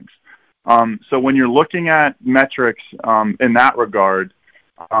those things. So when you're looking at metrics in that regard,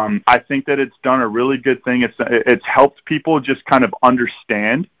 I think that it's done a really good thing. It's helped people just kind of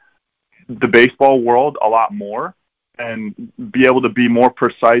understand the baseball world a lot more and be able to be more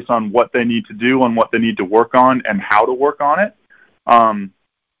precise on what they need to do and what they need to work on and how to work on it.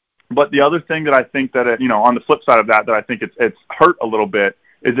 But the other thing that I think that, on the flip side of that I think it's hurt a little bit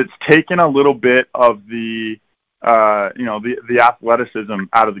is it's taken a little bit of the athleticism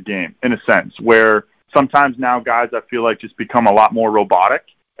out of the game in a sense, where sometimes now guys I feel like just become a lot more robotic,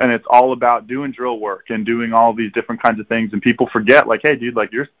 and it's all about doing drill work and doing all these different kinds of things, and people forget like, hey dude,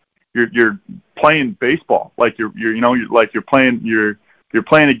 like you're playing baseball, like you're playing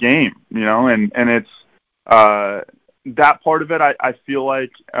a game, and it's that part of it I feel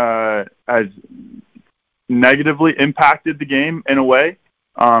like has negatively impacted the game in a way,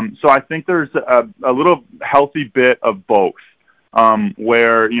 So I think there's a little healthy bit of both,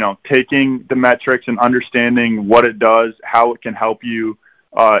 where, taking the metrics and understanding what it does, how it can help you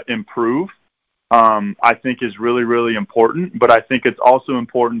improve, I think is really, really important. But I think it's also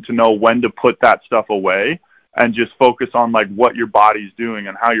important to know when to put that stuff away and just focus on like what your body's doing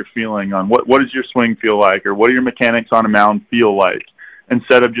and how you're feeling, on what does your swing feel like, or what do your mechanics on a mound feel like,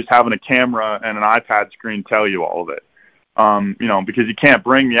 instead of just having a camera and an iPad screen tell you all of it. Because you can't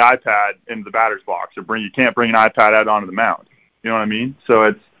bring the iPad into the batter's box, or you can't bring an iPad out onto the mound. You know what I mean? So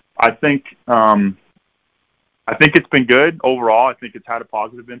I think it's been good overall. I think it's had a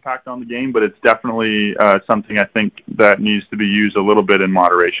positive impact on the game, but it's definitely something I think that needs to be used a little bit in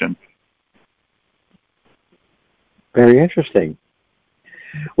moderation. Very interesting.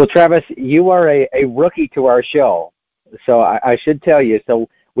 Well, Travis, you are a rookie to our show, so I should tell you. So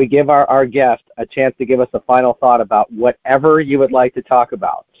we give our guest a chance to give us a final thought about whatever you would like to talk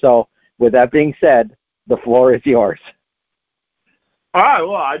about. So with that being said, the floor is yours. All right,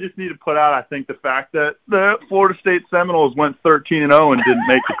 well, I just need to put out, I think, the fact that the Florida State Seminoles went 13-0 and didn't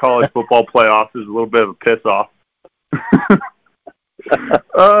make the college football playoffs is a little bit of a piss-off.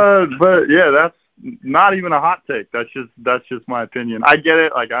 But, yeah, that's not even a hot take. That's just my opinion. I get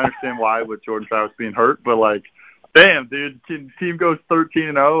it. Like, I understand why with Jordan Travis being hurt, but, like, damn, dude, team goes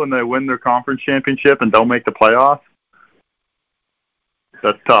 13-0 and they win their conference championship and don't make the playoffs.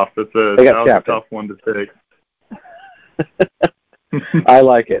 That's tough. That was a tough one to take. I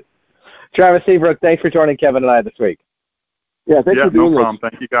like it. Travis Seabrooke, thanks for joining Kevin and I this week. Yeah, thanks for doing no problem.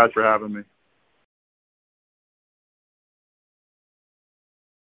 Thank you guys for having me.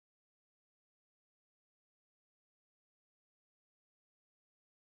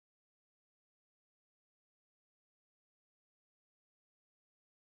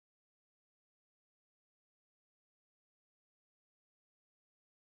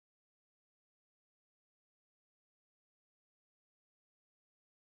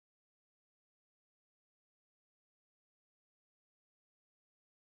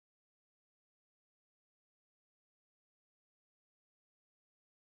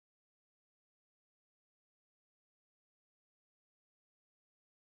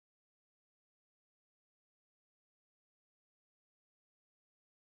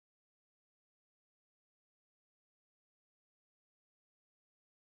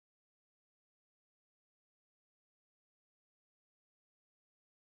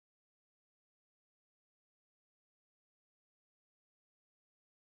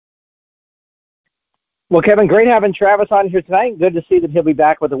 Well, Kevin, great having Travis on here tonight. Good to see that he'll be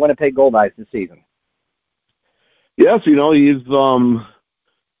back with the Winnipeg Goldeyes this season. Yes, he's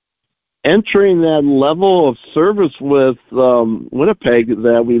entering that level of service with Winnipeg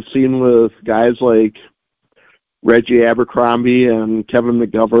that we've seen with guys like Reggie Abercrombie and Kevin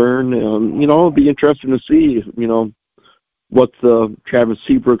McGovern. And, it'll be interesting to see, what the Travis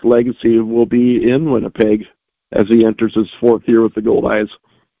Seabrooke legacy will be in Winnipeg as he enters his fourth year with the Goldeyes.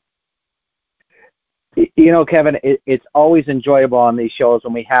 Kevin, it's always enjoyable on these shows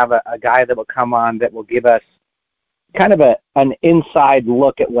when we have a guy that will come on that will give us kind of an inside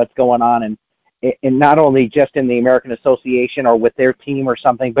look at what's going on, and not only just in the American Association or with their team or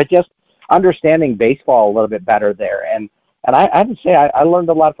something, but just understanding baseball a little bit better there. And I have to say, I learned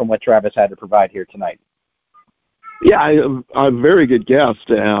a lot from what Travis had to provide here tonight. Yeah, I'm a very good guest,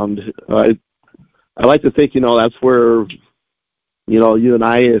 and I like to think, that's where, you and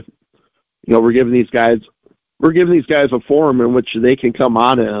I, we're giving these guys a forum in which they can come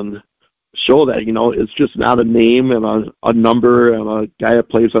on and show that, it's just not a name and a number and a guy that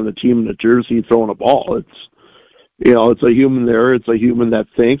plays on the team in a jersey throwing a ball. It's, it's a human there. It's a human that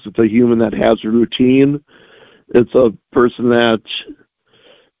thinks. It's a human that has a routine. It's a person that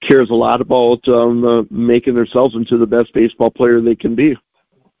cares a lot about making themselves into the best baseball player they can be.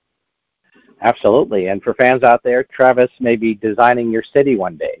 Absolutely. And for fans out there, Travis may be designing your city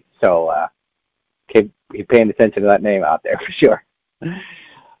one day. So keep paying attention to that name out there for sure.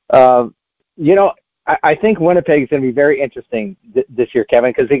 I think Winnipeg is going to be very interesting this year,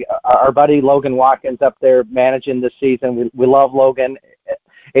 Kevin, because our buddy Logan Watkins up there managing this season. We love Logan.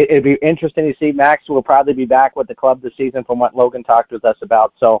 It'd be interesting to see. Max will probably be back with the club this season from what Logan talked with us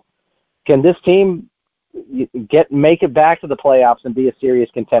about. So can this team make it back to the playoffs and be a serious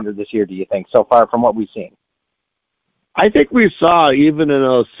contender this year, do you think, so far from what we've seen? I think we saw, even in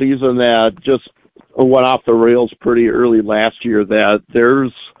a season that just went off the rails pretty early last year, that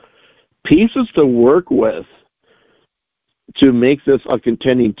there's pieces to work with to make this a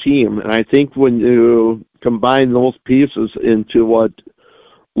contending team. And I think when you combine those pieces into what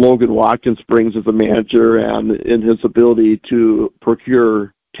Logan Watkins brings as a manager and in his ability to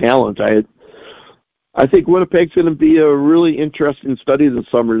procure talent. I think Winnipeg's going to be a really interesting study this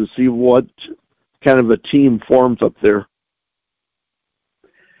summer to see what kind of a team forms up there.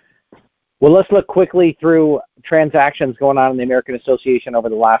 Well, let's look quickly through transactions going on in the American Association over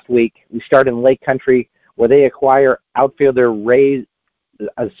the last week. We start in Lake Country, where they acquire outfielder Ray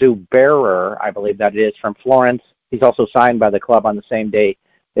Zuberer, I believe that it is, from Florence. He's also signed by the club on the same day.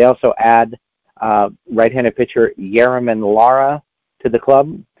 They also add right-handed pitcher Yeraman Lara to the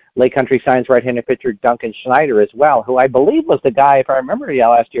club. Lake Country signs right-handed pitcher Duncan Schneider as well, who I believe was the guy, if I remember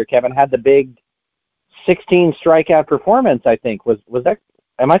last year, Kevin, had the big 16 strikeout performance, I think. Was that?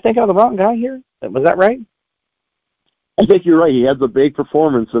 Am I thinking of the wrong guy here? Was that right? I think you're right. He had the big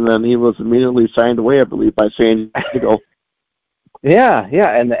performance, and then he was immediately signed away, I believe, by San Diego. Yeah,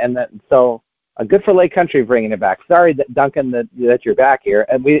 so good for Lake Country bringing it back. Sorry, Duncan, that you're back here,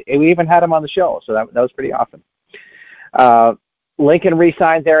 and we even had him on the show, so that was pretty awesome. Lincoln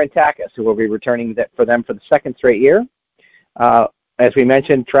re-signs Aaron Takis, who will be returning for them for the second straight year. As we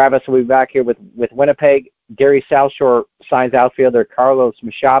mentioned, Travis will be back here with Winnipeg. Gary Southshore signs outfielder Carlos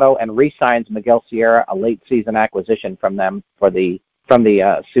Machado and re-signs Miguel Sierra, a late-season acquisition from them from the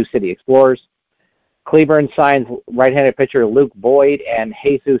Sioux City Explorers. Cleburne signs right-handed pitcher Luke Boyd and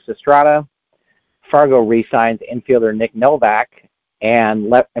Jesus Estrada. Fargo re-signs infielder Nick Novak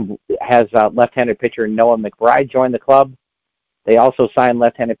and has left-handed pitcher Noah McBride join the club. They also signed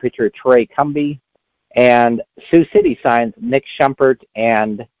left-handed pitcher Trey Cumby. And Sioux City signs Nick Schumpert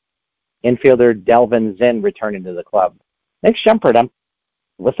and infielder Delvin Zinn returning to the club. Nick Schumpert,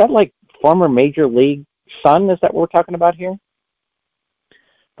 was that like former Major League son? Is that what we're talking about here?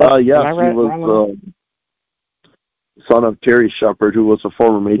 Yes, he was son of Terry Schumpert, who was a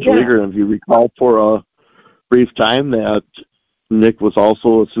former Major Leaguer. And if you recall, for a brief time, that Nick was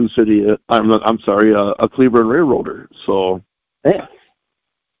also a Sioux City, a Cleburne Railroader. So, yeah.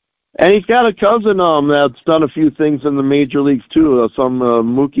 And he's got a cousin that's done a few things in the major leagues too. Some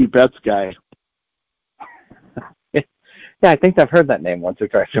Mookie Betts guy. Yeah, I think I've heard that name once or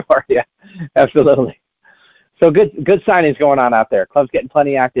twice before. Yeah, absolutely. So good signings going on out there. Club's getting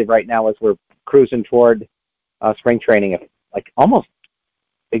plenty active right now as we're cruising toward spring training. Like almost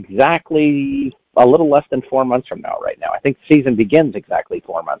exactly a little less than 4 months from now. Right now, I think the season begins exactly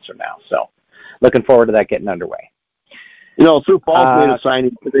 4 months from now. So, looking forward to that getting underway. You know, Sioux Falls made a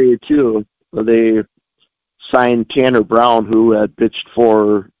signing today, too. They signed Tanner Brown, who had pitched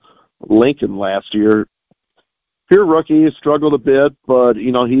for Lincoln last year. Pure rookie, struggled a bit, but,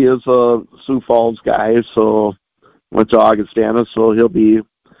 you know, he is a Sioux Falls guy, so went to Augustana, so he'll be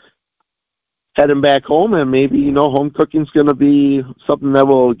heading back home, and maybe, you know, home cooking's going to be something that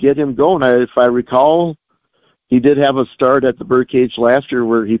will get him going. If I recall, he did have a start at the Birdcage last year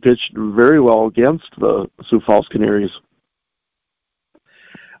where he pitched very well against the Sioux Falls Canaries.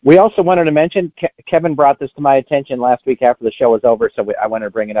 We also wanted to mention, Kevin brought this to my attention last week after the show was over, so I wanted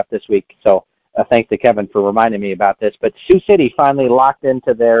to bring it up this week. So thanks to Kevin for reminding me about this. But Sioux City finally locked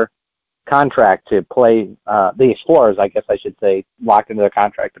into their contract to play, the Explorers, I guess I should say, locked into their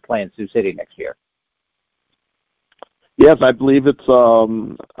contract to play in Sioux City next year. Yes, I believe it's,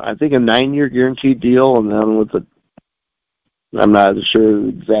 I think, a 9-year guaranteed deal, and then I'm not sure the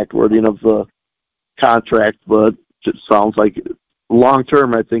exact wording of the contract, but it sounds like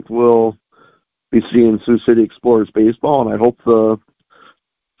long-term, I think we'll be seeing Sioux City Explorers baseball, and I hope the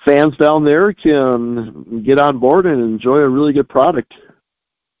fans down there can get on board and enjoy a really good product.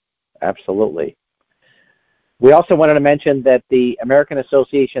 Absolutely. We also wanted to mention that the American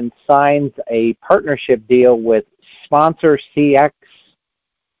Association signs a partnership deal with Sponsor CX,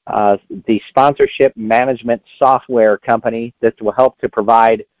 the sponsorship management software company that will help to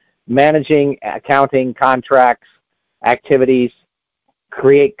provide managing, accounting, contracts, activities,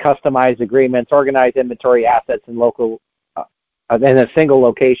 create customized agreements, organize inventory assets in a single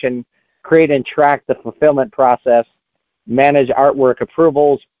location, create and track the fulfillment process, manage artwork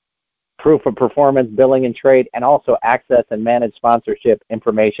approvals, proof of performance, billing and trade, and also access and manage sponsorship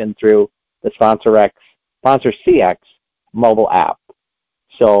information through the Sponsor CX mobile app.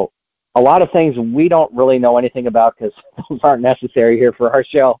 So a lot of things we don't really know anything about because those aren't necessary here for our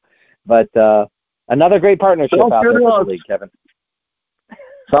show. But another great partnership out there for the league, Kevin.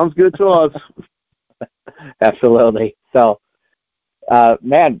 Sounds good to us. Absolutely. So,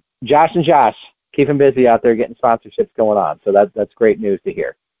 man, Josh and Josh, keep them busy out there getting sponsorships going on. So that's great news to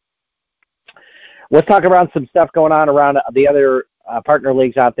hear. Let's talk about some stuff going on around the other partner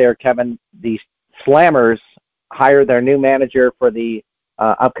leagues out there, Kevin. The Slammers hired their new manager for the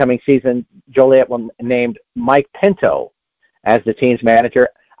upcoming season. Joliet named Mike Pinto as the team's manager.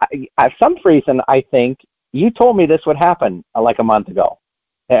 For some reason, I think you told me this would happen like a month ago.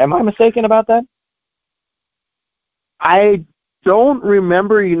 Am I mistaken about that? I don't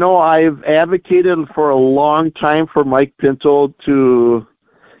remember. I've advocated for a long time for Mike Pinto to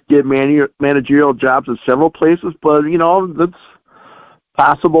get managerial jobs at several places, but, that's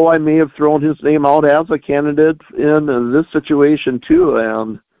possible. I may have thrown his name out as a candidate in this situation, too,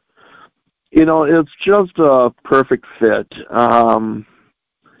 and, it's just a perfect fit.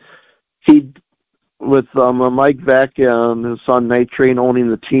 With Mike Veck and his son Night Train owning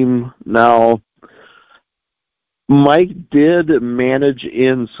the team now, Mike did manage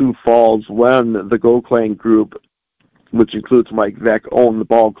in Sioux Falls when the Go Clan group, which includes Mike Veck, owned the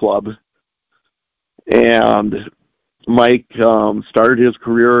ball club. And Mike started his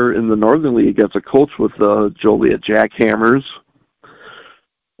career in the Northern League as a coach with the Joliet Jackhammers.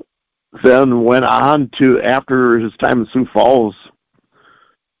 Then went on to, after his time in Sioux Falls,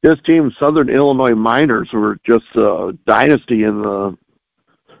 his team, Southern Illinois Miners, were just a dynasty in the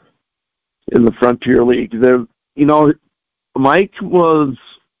Frontier League. Mike was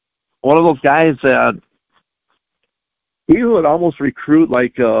one of those guys that he would almost recruit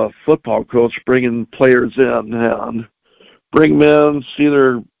like a football coach, bringing players in and bring them in, see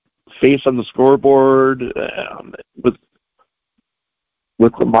their face on the scoreboard with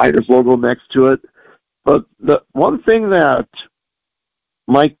the Miners logo next to it. But the one thing that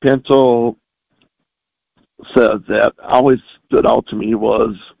Mike Pinto said that always stood out to me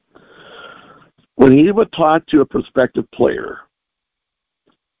was when he would talk to a prospective player,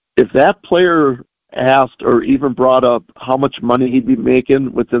 if that player asked or even brought up how much money he'd be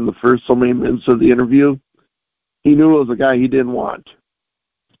making within the first so many minutes of the interview, he knew it was a guy he didn't want.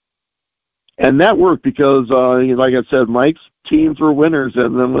 And that worked because, like I said, Mike's teams were winners.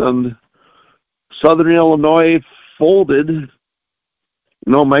 And then when Southern Illinois folded,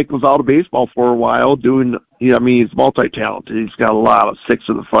 Mike was out of baseball for a while he's multi-talented. He's got a lot of six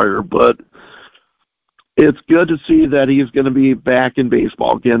in the fire, but it's good to see that he's going to be back in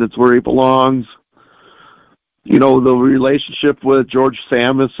baseball again. It's where he belongs. The relationship with George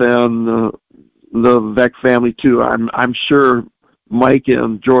Samus and the Veck family too. I'm sure Mike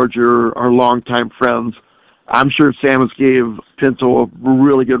and George are longtime friends. I'm sure Samus gave Pinto a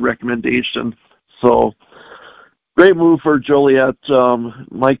really good recommendation. So great move for Joliet.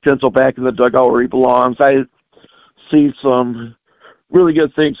 Mike Pinto back in the dugout where he belongs. I see some really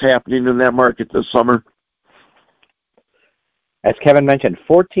good things happening in that market this summer. As Kevin mentioned,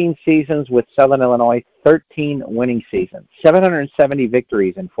 14 seasons with Southern Illinois, 13 winning seasons, 770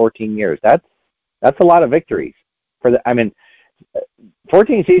 victories in 14 years. That's a lot of victories. 14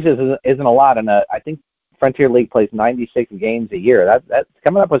 seasons isn't a lot, and I think Frontier League plays 96 games a year. That's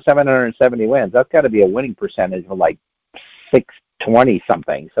coming up with 770 wins. That's got to be a winning percentage of like 620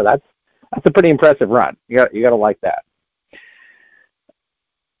 something. So that's a pretty impressive run. You got to like that.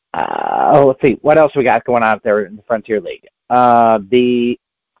 Let's see what else we got going on there in the Frontier League. The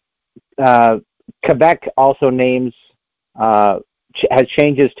Quebec also names has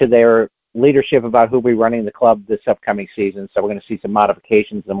changes to their leadership about who will be running the club this upcoming season. So we're going to see some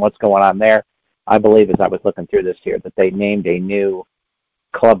modifications in what's going on there. I believe, as I was looking through this here, that they named a new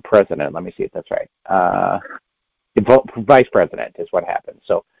club president. Let me see if that's right. Vice president is what happened.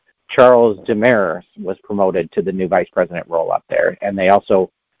 So Charles Demers was promoted to the new vice president role up there. And they also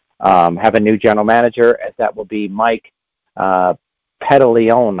have a new general manager, as that will be Mike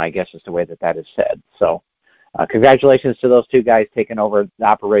Petaleone, I guess is the way that is said. So congratulations to those two guys taking over the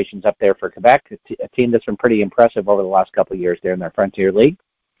operations up there for Quebec, a team that's been pretty impressive over the last couple of years there in their Frontier League.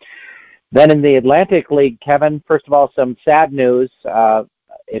 Then in the Atlantic League, Kevin, first of all, some sad news.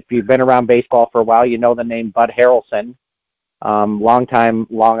 If you've been around baseball for a while, you know the name Bud Harrelson, longtime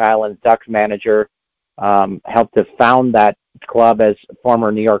Long Island Ducks manager, helped to found that club as a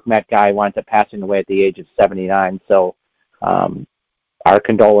former New York Met guy, winds up passing away at the age of 79. So our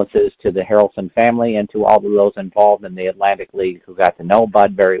condolences to the Harrelson family and to all of those involved in the Atlantic League who got to know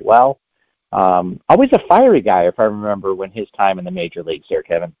Bud very well. Always a fiery guy, if I remember, when his time in the major leagues there,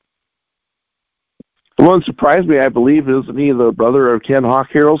 Kevin. Well, it surprised me, I believe, isn't he the brother of Ken Hawk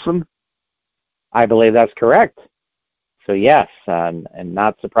Harrelson? I believe that's correct. So, yes, and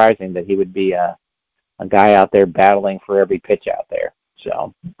not surprising that he would be a guy out there battling for every pitch out there.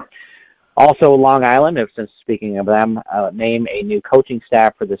 So, also Long Island, since speaking of them, name a new coaching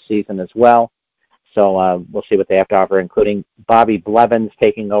staff for this season as well. So we'll see what they have to offer, including Bobby Blevins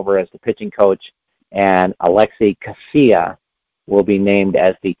taking over as the pitching coach, and Alexei Casilla will be named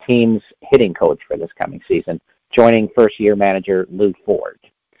as the team's hitting coach for this coming season, joining first-year manager Lou Ford.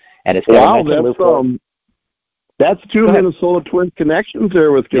 And as Kevin mentioned, Lou Ford, That's two Minnesota Twins connections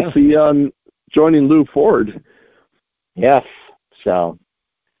there with Garcia joining Lou Ford. Yes. So,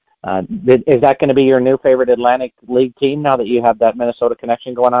 is that going to be your new favorite Atlantic League team now that you have that Minnesota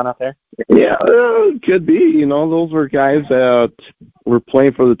connection going on out there? Yeah, could be. You know, those were guys that were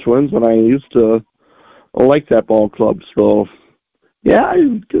playing for the Twins when I used to like that ball club. So, yeah,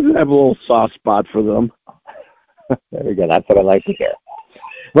 I could have a little soft spot for them. Very good. That's what I like to hear.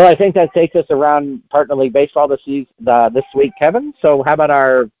 Well, I think that takes us around Partner League Baseball this week, Kevin. So how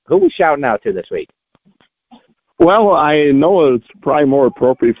about who we shouting out to this week? Well, I know it's probably more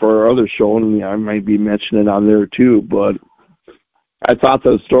appropriate for our other show, and I might be mentioning it on there too, but I thought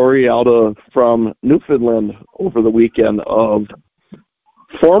the story from Newfoundland over the weekend of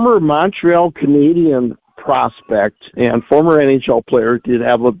former Montreal Canadian prospect and former NHL player, did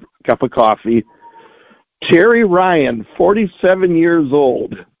have a cup of coffee, Terry Ryan, 47 years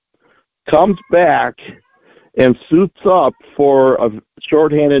old, comes back and suits up for a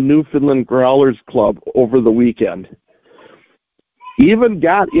shorthanded Newfoundland Growlers club over the weekend. Even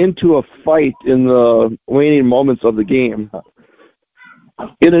got into a fight in the waning moments of the game.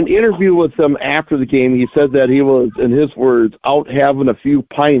 In an interview with them after the game, he said that he was, in his words, out having a few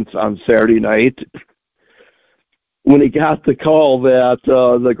pints on Saturday night when he got the call that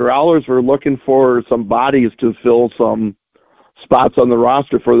the Growlers were looking for some bodies to fill some spots on the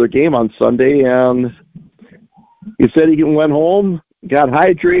roster for their game on Sunday, and he said he went home, got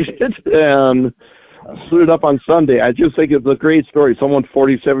hydrated, and suited up on Sunday. I just think it's a great story. Someone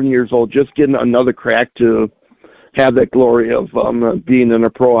 47 years old just getting another crack to have that glory of being in a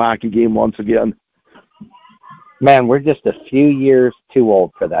pro hockey game once again. Man, we're just a few years too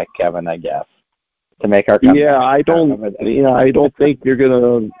old for that, Kevin, I guess, to make our comeback. Yeah, I don't think you're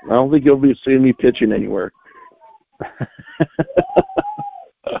gonna. I don't think you'll be seeing me pitching anywhere.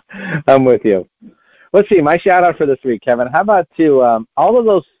 I'm with you. Let's see, my shout out for this week, Kevin. How about to all of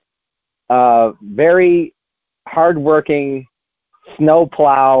those very hardworking snow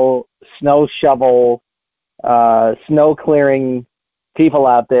plow, snow shovel, snow clearing people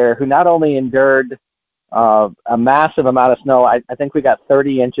out there who not only endured a massive amount of snow. I think we got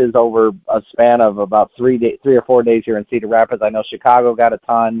 30 inches over a span of about 3 or 4 days here in Cedar Rapids. I know Chicago got a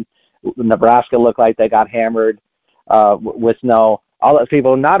ton. Nebraska looked like they got hammered with snow. All those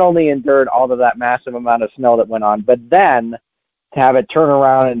people not only endured all of that massive amount of snow that went on, but then to have it turn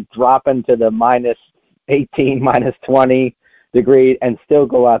around and drop into the minus 18, minus 20 degree and still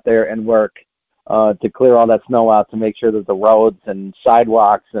go out there and work to clear all that snow out to make sure that the roads and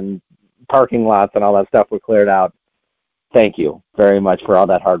sidewalks and parking lots and all that stuff were cleared out. Thank you very much for all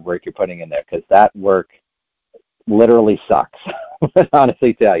that hard work you're putting in there, because that work literally sucks.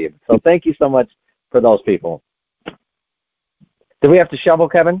 Honestly tell you. So thank you so much for those people. Do we have to shovel,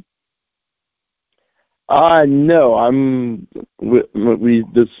 Kevin? No. We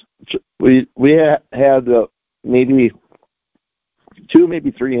had maybe 2,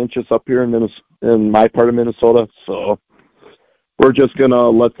 maybe 3 inches up here in my part of Minnesota, so we're just gonna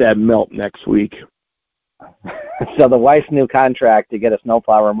let that melt next week. So the wife's new contract to get a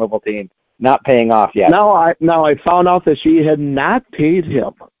snowplow removal team not paying off yet. Now I found out that she had not paid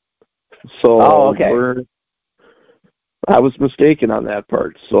him. So okay. I was mistaken on that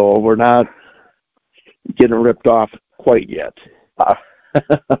part. So we're not getting ripped off quite yet.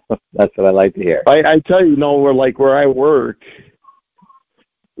 That's what I like to hear. I tell you, where I work,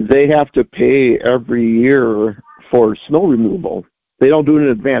 they have to pay every year for snow removal. They don't do it in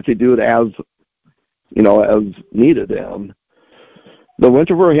advance. They do it as needed. And the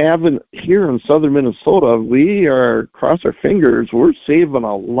winter we're having here in southern Minnesota, we are, cross our fingers, we're saving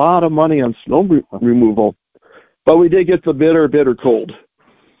a lot of money on snow removal. But we did get the bitter cold.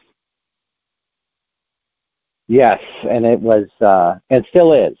 Yes, and it was, it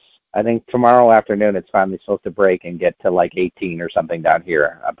still is. I think tomorrow afternoon it's finally supposed to break and get to like 18 or something down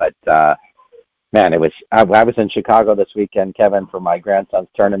here. But man, it was. I was in Chicago this weekend, Kevin, for my grandson's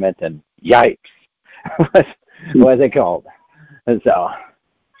tournament, and yikes, was it cold? And so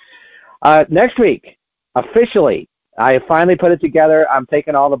next week, officially, I finally put it together. I'm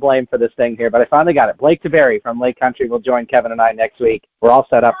taking all the blame for this thing here, but I finally got it. Blake Taberry from Lake Country will join Kevin and I next week. We're all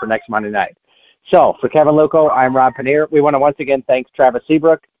set up for next Monday night. So for Kevin Luckow, I'm Rob Pannier. We want to once again thank Travis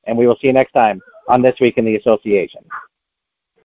Seabrooke, and we will see you next time on This Week in the Association.